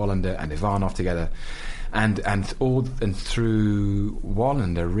doing Wallander and Ivanov together, and through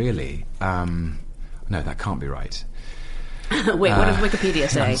Wallander, really. No, that can't be right. Wait, what does Wikipedia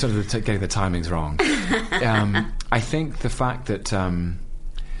say? I'm sort of getting the timings wrong. I think the fact that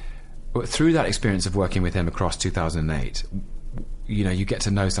through that experience of working with him across 2008, you get to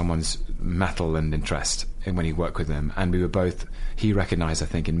know someone's mettle and interest when you work with them, and we were both. He recognised, I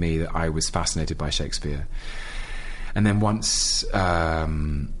think, in me that I was fascinated by Shakespeare, and then once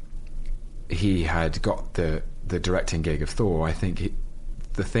he had got the directing gig of Thor, I think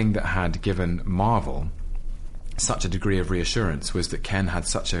the thing that had given Marvel such a degree of reassurance was that Ken had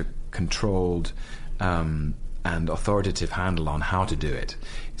such a controlled and authoritative handle on how to do it.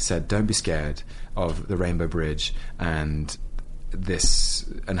 He said, "Don't be scared of the Rainbow Bridge and this,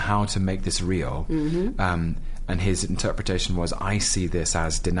 and how to make this real." And his interpretation was, I see this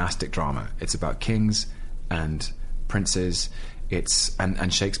as dynastic drama. It's about kings and princes.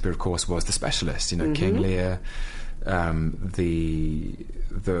 And Shakespeare, of course, was the specialist. King Lear, the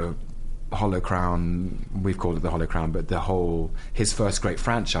Hollow Crown. We've called it the Hollow Crown, but his first great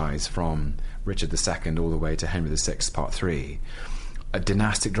franchise, from Richard II all the way to Henry VI, Part 3. A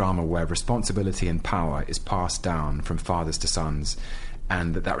dynastic drama where responsibility and power is passed down from fathers to sons,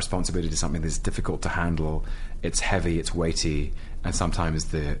 and that responsibility is something that's difficult to handle. It's heavy, it's weighty, and sometimes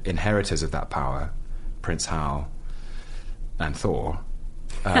the inheritors of that power, Prince Hal and Thor,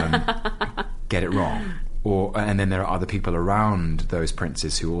 get it wrong. And then there are other people around those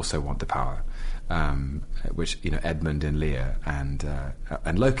princes who also want the power, which Edmund and Lear and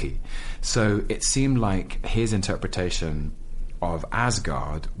Loki. So it seemed like his interpretation of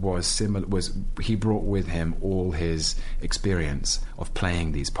Asgard was similar. He brought with him all his experience of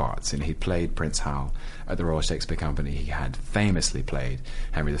playing these parts, and he played Prince Hal at the Royal Shakespeare Company. He had famously played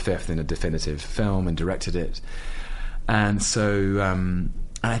Henry V in a definitive film and directed it, and so and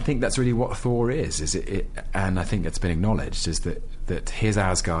I think that's really what Thor is it, and I think it's been acknowledged, is that his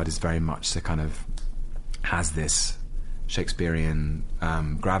Asgard is very much the kind of has this Shakespearean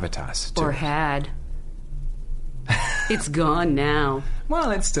gravitas to or had. It's gone now.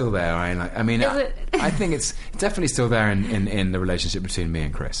 Well, it's still there. I mean, I think it's definitely still there in the relationship between me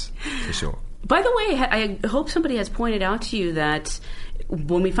and Chris, for sure. By the way, I hope somebody has pointed out to you that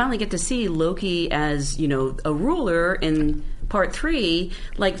when we finally get to see Loki as, a ruler in Part 3,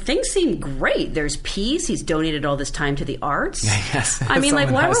 things seem great. There's peace. He's donated all this time to the arts. Yes. I mean,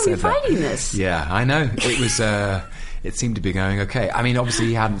 why were we fighting this? Yeah, I know. It was. It seemed to be going okay. I mean, obviously,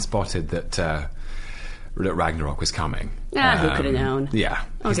 he hadn't spotted that Ragnarok was coming. Who could have known? Yeah.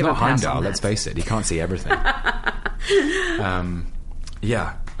 He's not Heimdall, let's face it. He can't see everything.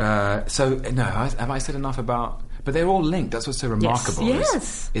 Yeah. Have I said enough about? But they're all linked. That's what's so remarkable.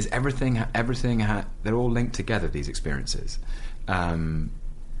 Yes. Is everything? They're all linked together. These experiences.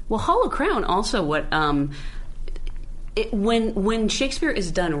 Well, Hollow Crown also when Shakespeare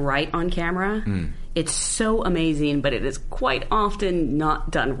is done right on camera, it's so amazing, but it is quite often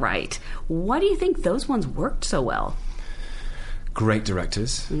not done right. Why do you think those ones worked so well? Great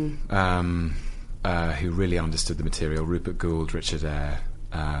directors who really understood the material. Rupert Gould, Richard Eyre,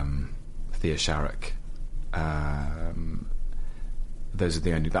 Thea Sharrock. That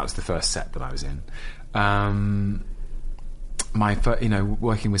was the first set that I was in.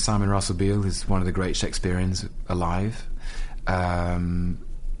 Working with Simon Russell Beale is one of the great Shakespeareans alive, and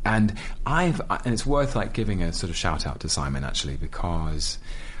it's worth giving a sort of shout out to Simon actually, because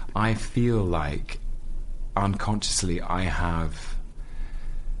I feel like unconsciously I have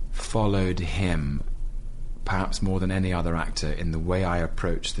followed him perhaps more than any other actor in the way I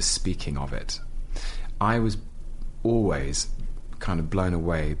approach the speaking of it. I was always kind of blown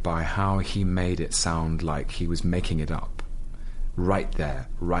away by how he made it sound like he was making it up right there,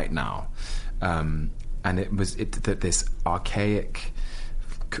 right now. And it was that this archaic,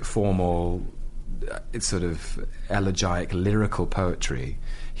 formal, sort of elegiac, lyrical poetry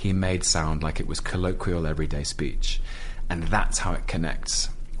he made sound like it was colloquial, everyday speech. And that's how it connects.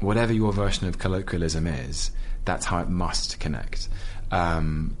 Whatever your version of colloquialism is, that's how it must connect.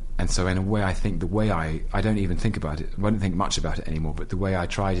 And so in a way, I think the way I don't even think about it, I don't think much about it anymore, but the way I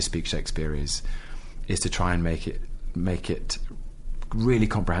try to speak Shakespeare is to try and make it really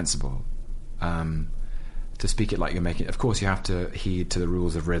comprehensible. To speak it like you're making it. Of course, you have to heed to the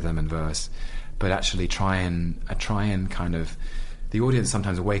rules of rhythm and verse, but actually try and kind of, the audience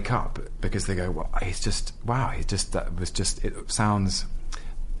sometimes wake up because they go, it sounds,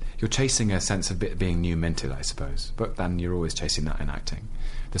 you're chasing a sense of it being new minted, I suppose, but then you're always chasing that in acting.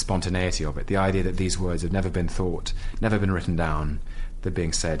 The spontaneity of it, the idea that these words have never been thought, never been written down, they're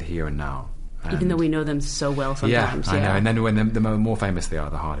being said here and now. Even though we know them so well sometimes. Yeah, I know. And then when the more famous they are,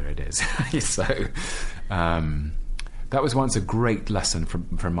 the harder it is. So that was once a great lesson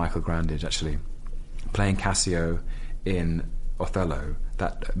from Michael Grandage, actually. Playing Cassio in Othello,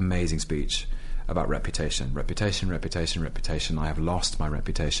 that amazing speech about reputation. Reputation, reputation, reputation. I have lost my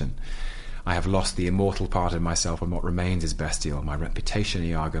reputation. I have lost the immortal part of myself, and what remains is bestial. My reputation,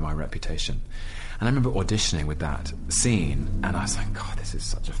 Iago, my reputation. And I remember auditioning with that scene, and I was like, God, this is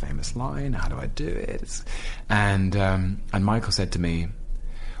such a famous line. How do I do it? And Michael said to me,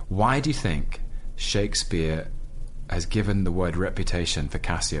 why do you think Shakespeare has given the word reputation for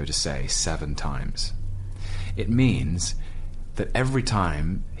Cassio to say 7 times? It means that every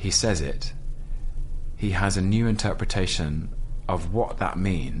time he says it, he has a new interpretation of what that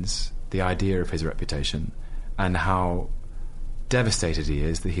means, the idea of his reputation, and how devastated he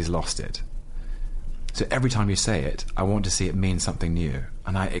is that he's lost it. So every time you say it, I want to see it mean something new,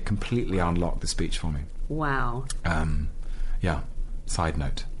 and it completely unlocked the speech for me. Wow. Side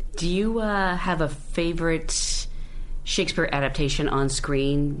note. Do you have a favorite Shakespeare adaptation on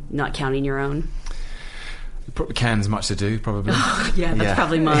screen, not counting your own? Ken's Much to Do, probably. Yeah, that's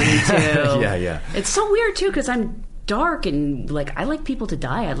probably mine too. Yeah. It's so weird too, because I'm dark and I like people to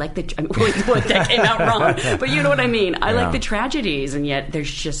die. I like that came out wrong, but you know what I mean. I like the tragedies, and yet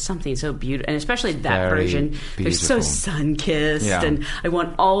there's just something so beautiful, and especially that version. Beautiful. They're so sun-kissed, and I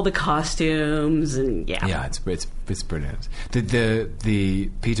want all the costumes, and it's brilliant. The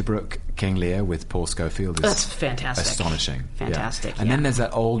Peter Brook King Lear with Paul Scofield is that's fantastic, astonishing, fantastic. And then there's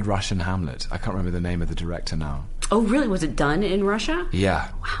that old Russian Hamlet. I can't remember the name of the director now. Oh, really? Was it done in Russia?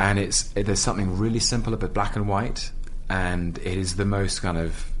 Yeah, wow. And there's something really simple about black and white, and it is the most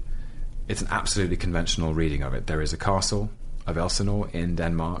it's an absolutely conventional reading of it. There is a castle of Elsinore in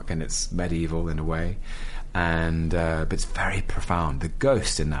Denmark, and it's medieval in a way, and but it's very profound. The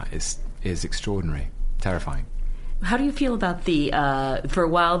ghost in that is extraordinary, terrifying. How do you feel about the? For a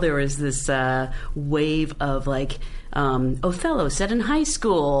while, there was this wave of Othello set in high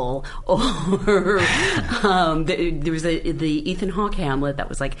school, or there was the Ethan Hawke Hamlet that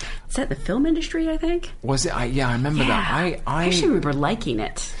was set in the film industry, I think. Was it? I remember that. I actually remember liking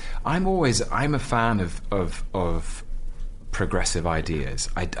it. I'm a fan of progressive ideas.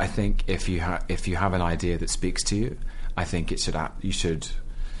 I think if you have an idea that speaks to you, I think you should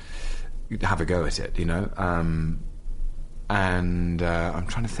have a go at it. And I'm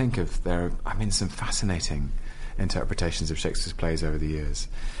trying to think of some fascinating interpretations of Shakespeare's plays over the years.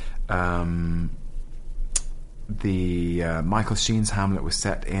 Michael Sheen's Hamlet was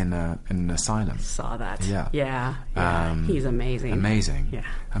set in an asylum. Saw that. Yeah. He's amazing. Amazing. Yeah.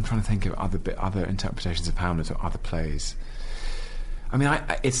 I'm trying to think of other interpretations of Hamlet or other plays. I mean,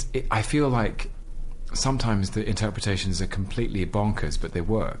 I feel like sometimes the interpretations are completely bonkers, but they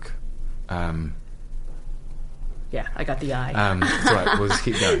work. Yeah, I got the eye. It's all right. We'll just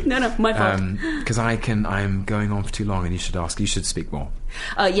keep going. No, my fault. Because I'm going on for too long, and you should speak more.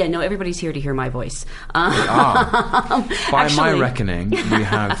 Everybody's here to hear my voice. By my reckoning, we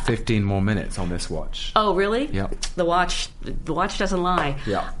have 15 more minutes on this watch. Oh, really? Yep. The watch doesn't lie.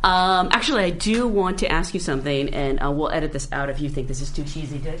 Yeah. Actually, I do want to ask you something, and we'll edit this out if you think this is too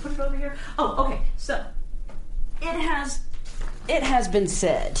cheesy. Did I put it over here? Oh, okay. So, it has been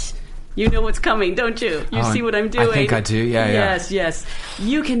said. You know what's coming, don't you? You see what I'm doing? I think I do, yeah. Yes.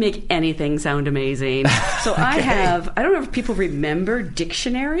 You can make anything sound amazing. So I don't know if people remember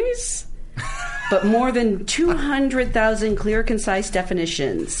dictionaries, but more than 200,000 clear, concise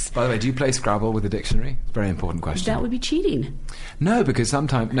definitions. By the way, do you play Scrabble with a dictionary? It's a very important question. That would be cheating. No, because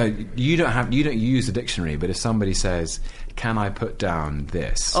sometimes you don't use the dictionary. But if somebody says, "Can I put down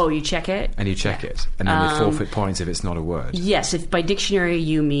this?" Oh, you check it, and you check it, and then they forfeit points if it's not a word. Yes, if by dictionary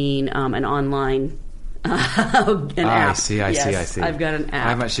you mean an online an app. I see. I've got an app.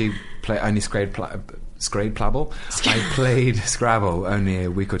 I've actually only Scrabble. I played Scrabble only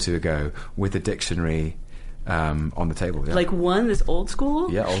a week or two ago with a dictionary on the table. Yeah. Like one that's old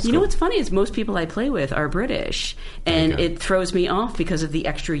school? Yeah, old school. You know what's funny is most people I play with are British, and it throws me off because of the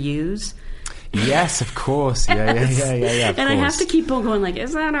extra U's. Yes, of course. Yeah. Of and I have to keep on going like,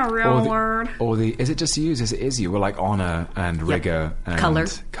 is that a real word? Or is it just U's? Is you? Well, like honour and rigour and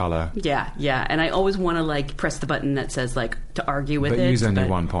colour. Yeah. And I always want to like press the button that says like to argue with it. But U's only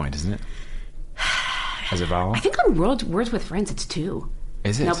 1 point, isn't it? As a vowel? I think on Words with Friends it's 2.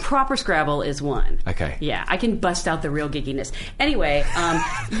 Is it? Now, proper Scrabble is 1. Okay. Yeah, I can bust out the real geekiness. Anyway,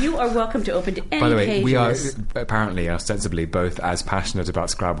 you are welcome to open to any By the way, pages. we are apparently ostensibly both as passionate about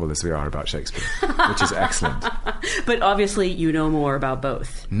Scrabble as we are about Shakespeare, which is excellent. But obviously, you know more about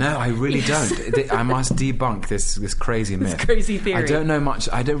both. No, I really don't. I must debunk this crazy myth. This crazy theory. I don't know much.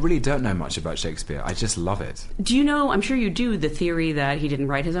 I really don't know much about Shakespeare. I just love it. Do you know? I'm sure you do. The theory that he didn't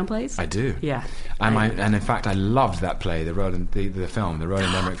write his own plays. I do. Yeah. And in fact, I loved that play, the Roland Emmerich film.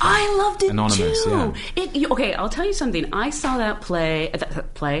 I loved it Anonymous, too. Yeah. Okay, I'll tell you something. I saw that play.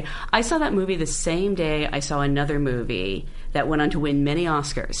 I saw that movie the same day I saw another movie that went on to win many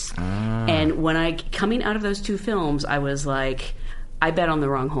Oscars. And when coming out of those two films, I was like, I bet on the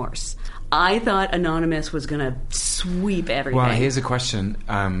wrong horse. I thought Anonymous was going to sweep everything. Well, here's a question.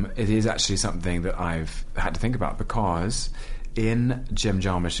 It is actually something that I've had to think about because in Jim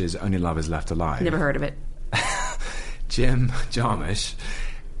Jarmusch's Only Lovers Left Alive... Never heard of it. Jim Jarmusch...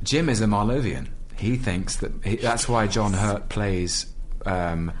 Jim is a Marlovian. He thinks that's why John Hurt plays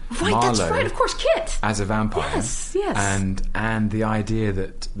Marlowe. That's right. Of course, Kit as a vampire. Yes. And the idea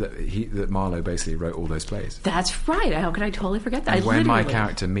that Marlowe basically wrote all those plays. That's right. How could I totally forget that? And when my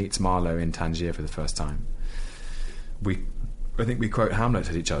character meets Marlowe in Tangier for the first time, I think we quote Hamlet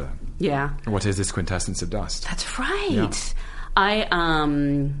at each other. Yeah. What is this quintessence of dust? That's right.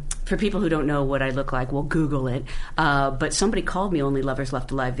 Yeah. For people who don't know what I look like, we'll Google it. But somebody called me Only Lovers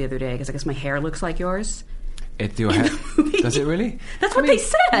Left Alive the other day because I guess my hair looks like yours. Your hair? Does it really? That's what they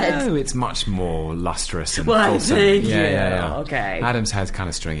said. No, it's much more lustrous and well, fulsome. Thank you. Yeah. Okay. Adam's hair's kind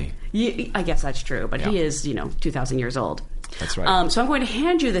of stringy. I guess that's true, but he is, 2,000 years old. That's right. So I'm going to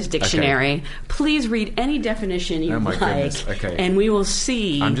hand you this dictionary. Okay. Please read any definition you like. Goodness. Okay. And we will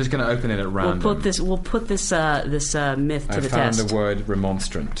see. I'm just going to open it at random. We'll put this myth to the test. I found the word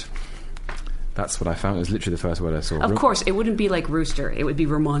remonstrant. That's what I found. It was literally the first word I saw. Of course, it wouldn't be like rooster. It would be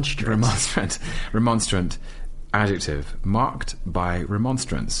remonstrant. Remonstrant. Adjective. Marked by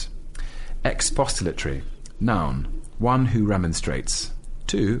remonstrance. Expostulatory. Noun. One who remonstrates.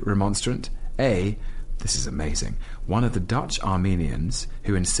 2. Remonstrant. A. This is amazing. One of the Dutch Armenians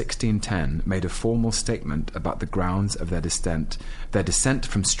who in 1610 made a formal statement about the grounds of their descent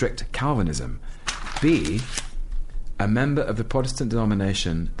from strict Calvinism. B. A member of the Protestant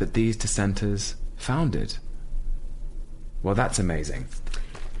denomination that these dissenters founded. Well, that's amazing.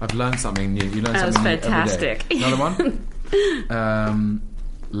 I've learned something new. You learn something new fantastic. Every day. Another one?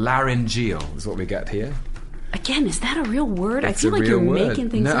 Laryngeal is what we get here. Again, is that a real word? It's I feel like you're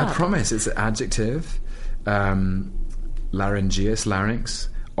making things up. No, I promise. It's an adjective. Laryngeus, larynx,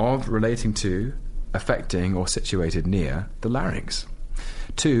 of, relating to, affecting, or situated near the larynx.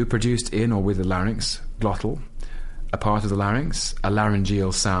 2. Produced in or with the larynx, glottal, a part of the larynx, a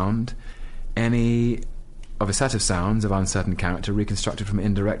laryngeal sound, any of a set of sounds of uncertain character reconstructed from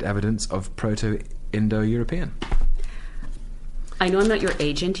indirect evidence of Proto-Indo-European. I know I'm not your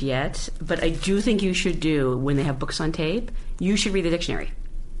agent yet, but I do think you should do, when they have books on tape, you should read the dictionary.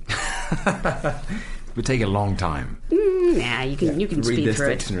 It would take a long time. Nah, you can read speed this through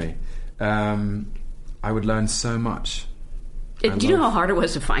dictionary. I would learn so much. it. Do you know how hard it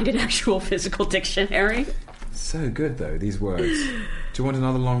was to find an actual physical dictionary? So good, though, these words. Do you want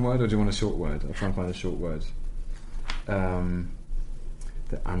another long word or do you want a short word? I'll try and find a short word. I'm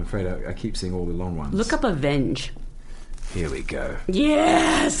afraid I keep seeing all the long ones. Look up avenge. Here we go.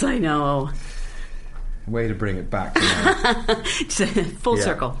 Yes, I know. Way to bring it back. Full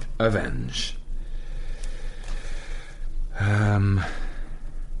circle. Avenge.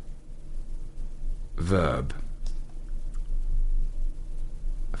 Verb.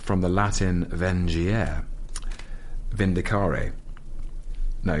 From the Latin vengere. Vindicare.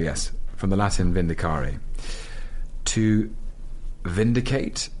 No, yes. From the Latin vindicare. To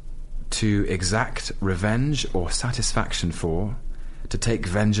vindicate, to exact revenge or satisfaction for, to take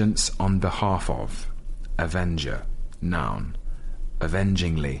vengeance on behalf of. Avenger, noun.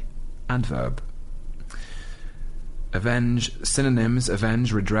 Avengingly, adverb. Avenge, synonyms: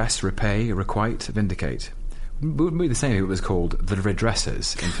 avenge, redress, repay, requite, vindicate. Would be the same if it was called the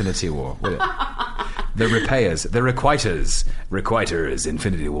redressers, Infinity War, would it? The repayers, the requiters,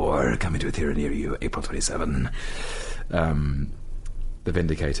 Infinity War, coming to a theatre near you, April 27. The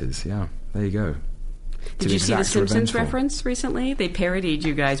Vindicators, yeah, there you go. Did you see the Simpsons reference recently? They parodied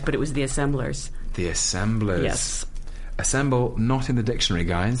you guys, but it was the Assemblers. The Assemblers. Yes. Assemble, not in the dictionary,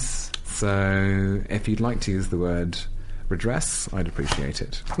 guys. So if you'd like to use the word redress, I'd appreciate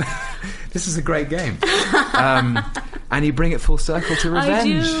it. This is a great game. And you bring it full circle to revenge.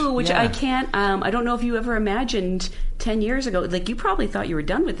 I do, which I can't... I don't know if you ever imagined 10 years ago. Like, you probably thought you were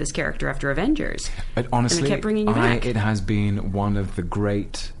done with this character after Avengers. But honestly, and it kept bringing you back. It has been one of the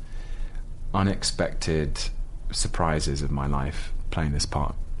great, unexpected surprises of my life, playing this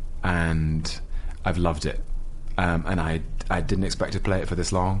part. And I've loved it. And I didn't expect to play it for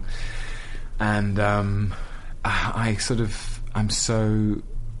this long. And I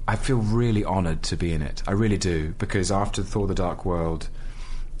feel really honoured to be in it. I really do, because after Thor: The Dark World,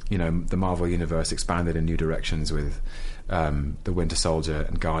 you know, the Marvel Universe expanded in new directions with the Winter Soldier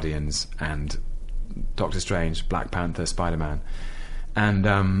and Guardians and Doctor Strange, Black Panther, Spider-Man. And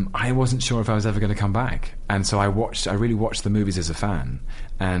I wasn't sure if I was ever going to come back. And so I really watched the movies as a fan.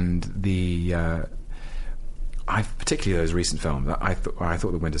 And particularly those recent films, I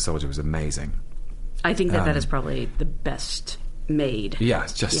thought The Winter Soldier was amazing. I think that is probably the best made. Yeah,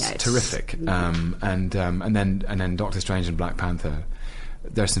 it's just terrific. And then Doctor Strange and Black Panther.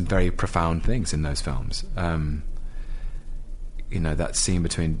 There's some very profound things in those films. You know, that scene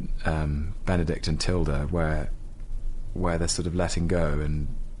between Benedict and Tilda, where they're sort of letting go, and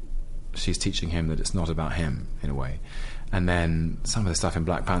she's teaching him that it's not about him in a way. And then some of the stuff in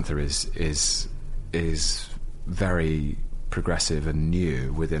Black Panther is very progressive and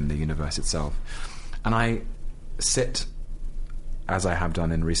new within the universe itself. And I sit, as I have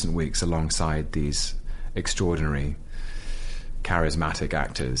done in recent weeks, alongside these extraordinary, charismatic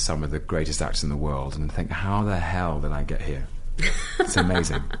actors, some of the greatest actors in the world, and think, how the hell did I get here? It's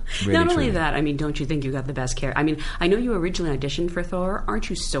amazing. Really, Not only truly. that, I mean, don't you think you got the best character? I mean, I know you originally auditioned for Thor. Aren't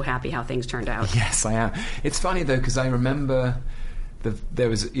you so happy how things turned out? Yes, I am. It's funny, though, because I remember... there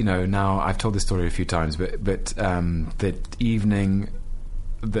was, you know, now I've told this story a few times, but the evening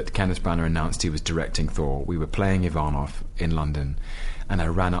that Kenneth Branagh announced he was directing Thor, we were playing Ivanov in London, and I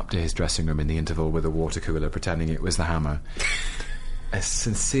ran up to his dressing room in the interval with a water cooler, pretending it was the Hammer. A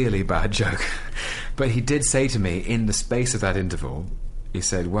sincerely bad joke. But he did say to me, in the space of that interval, he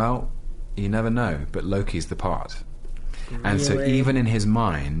said, well, you never know, but Loki's the part. Really? And so even in his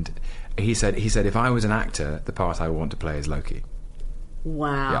mind, he said, if I was an actor, the part I would want to play is Loki.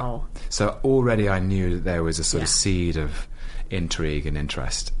 Wow. Yeah. So already I knew that there was a sort of seed of intrigue and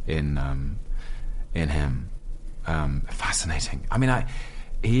interest in him. Fascinating. I mean,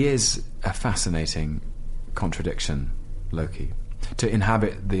 he is a fascinating contradiction, Loki, to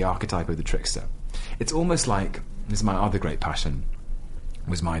inhabit the archetype of the trickster. It's almost like, this is my other great passion,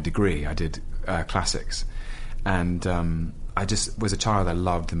 was my degree. I did classics, and I just was a child. I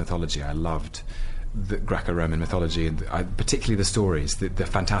loved the mythology. I loved the Greco-Roman mythology, and particularly the stories, the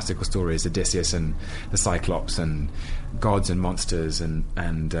fantastical stories, Odysseus and the Cyclops, and gods and monsters, and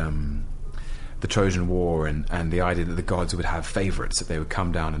the Trojan War, and the idea that the gods would have favourites, that they would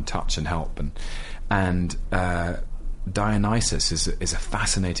come down and touch and help, and Dionysus is a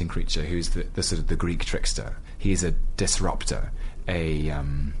fascinating creature who's the sort of the Greek trickster. He's a disruptor,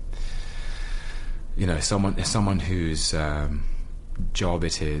 someone whose job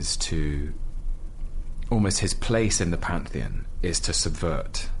it is to, almost his place in the pantheon is to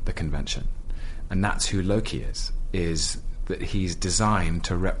subvert the convention. And that's who Loki is that he's designed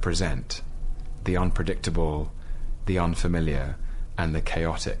to represent the unpredictable, the unfamiliar and the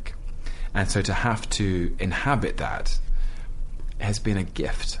chaotic. And so to have to inhabit that has been a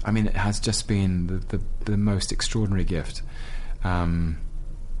gift. I mean, it has just been the most extraordinary gift.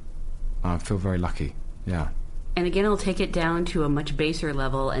 I feel very lucky, yeah. And again, I'll take it down to a much baser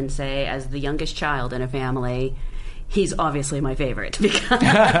level and say, as the youngest child in a family, he's obviously my favorite. Because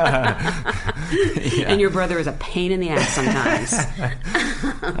and your brother is a pain in the ass sometimes.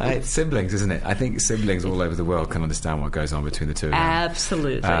 It's siblings, isn't it? I think siblings all over the world can understand what goes on between the two of them.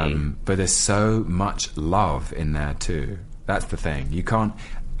 Absolutely. But there's so much love in there too. That's the thing. You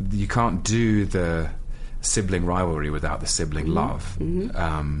can't do the sibling rivalry without the sibling love.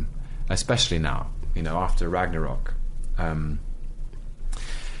 Mm-hmm. Especially now, after Ragnarok. It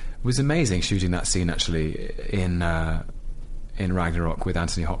was amazing shooting that scene actually in Ragnarok with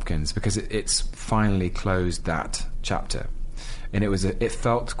Anthony Hopkins, because it's finally closed that chapter, and I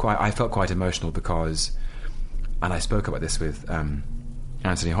felt quite emotional because, and I spoke about this with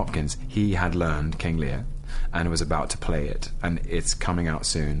Anthony Hopkins. He had learned King Lear and was about to play it, and it's coming out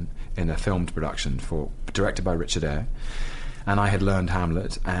soon in a filmed production directed by Richard Eyre. And I had learned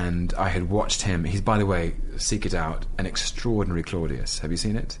Hamlet, and I had watched him. He's, by the way, seek it out, an extraordinary Claudius. Have you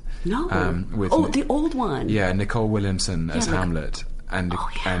seen it? No. The old one. Yeah, Nicole Williamson as Hamlet, and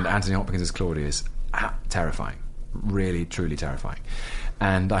Anthony Hopkins as Claudius. Terrifying. Really, truly terrifying.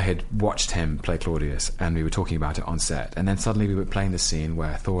 And I had watched him play Claudius, and we were talking about it on set. And then suddenly we were playing the scene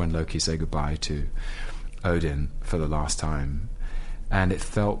where Thor and Loki say goodbye to Odin for the last time. And it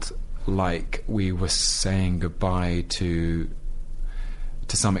felt like we were saying goodbye to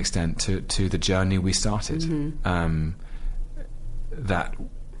some extent to the journey we started. Mm-hmm. That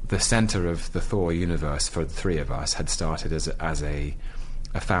the center of the Thor universe for the three of us had started as a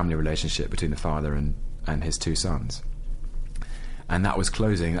family relationship between the father and his two sons, and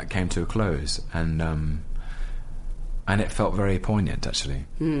that came to a close, and it felt very poignant actually.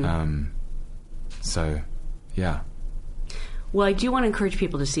 So yeah. Well, I do want to encourage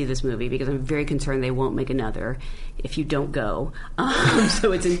people to see this movie because I'm very concerned they won't make another if you don't go.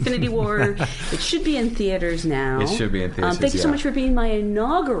 So it's Infinity War. It should be in theaters now. It should be in theaters, Thank you so much for being my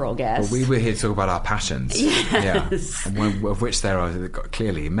inaugural guest. Well, we were here to talk about our passions. Yes. Yeah. Of which there are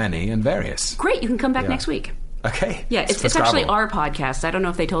clearly many and various. Great. You can come back next week. Okay. Yeah, it's actually our podcast. I don't know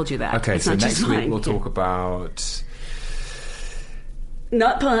if they told you that. Okay, it's so next week we'll talk about...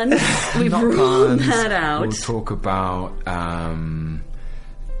 Not puns. We've ruled that out. We'll talk about Daniel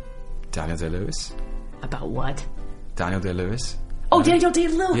Day-Lewis. About what? Daniel Day-Lewis. Oh, Daniel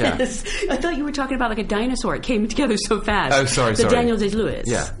Day-Lewis. Yeah. I thought you were talking about like a dinosaur. It came together so fast. Oh, sorry. Daniel Day-Lewis.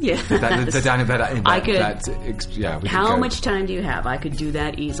 Yeah. The Daniel Day-Lewis. How much time do you have? I could do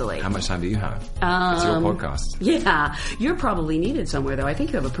that easily. How much time do you have? It's your podcast. Yeah. You're probably needed somewhere, though. I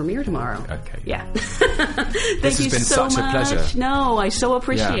think you have a premiere tomorrow. Okay. Yeah. This has been such a pleasure. No, I so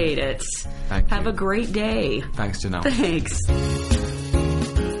appreciate it. Thank you. Have a great day. Thanks, Janelle. Thanks.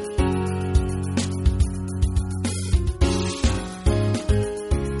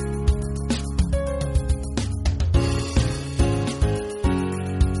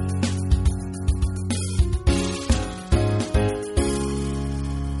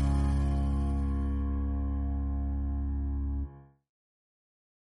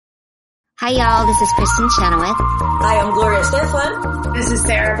 Hi, y'all. This is Kristen Chenoweth. Hi, I'm Gloria Stefan. This is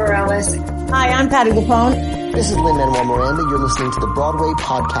Sarah Bareilles. Hi, I'm Patty LuPone. This is Lin-Manuel Miranda. You're listening to the Broadway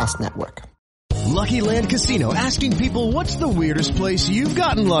Podcast Network. Lucky Land Casino, asking people, what's the weirdest place you've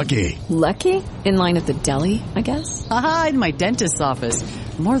gotten lucky? Lucky? In line at the deli, I guess? Aha, in my dentist's office.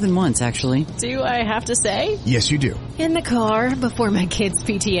 More than once, actually. Do I have to say? Yes, you do. In the car before my kids'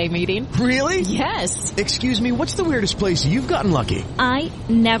 PTA meeting. Really? Yes. Excuse me, what's the weirdest place you've gotten lucky? I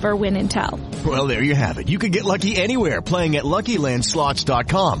never win and tell. Well, there you have it. You can get lucky anywhere, playing at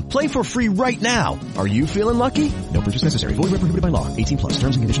LuckyLandSlots.com. Play for free right now. Are you feeling lucky? No purchase necessary. Void where prohibited by law. 18+.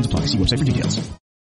 Terms and conditions apply. See website for details.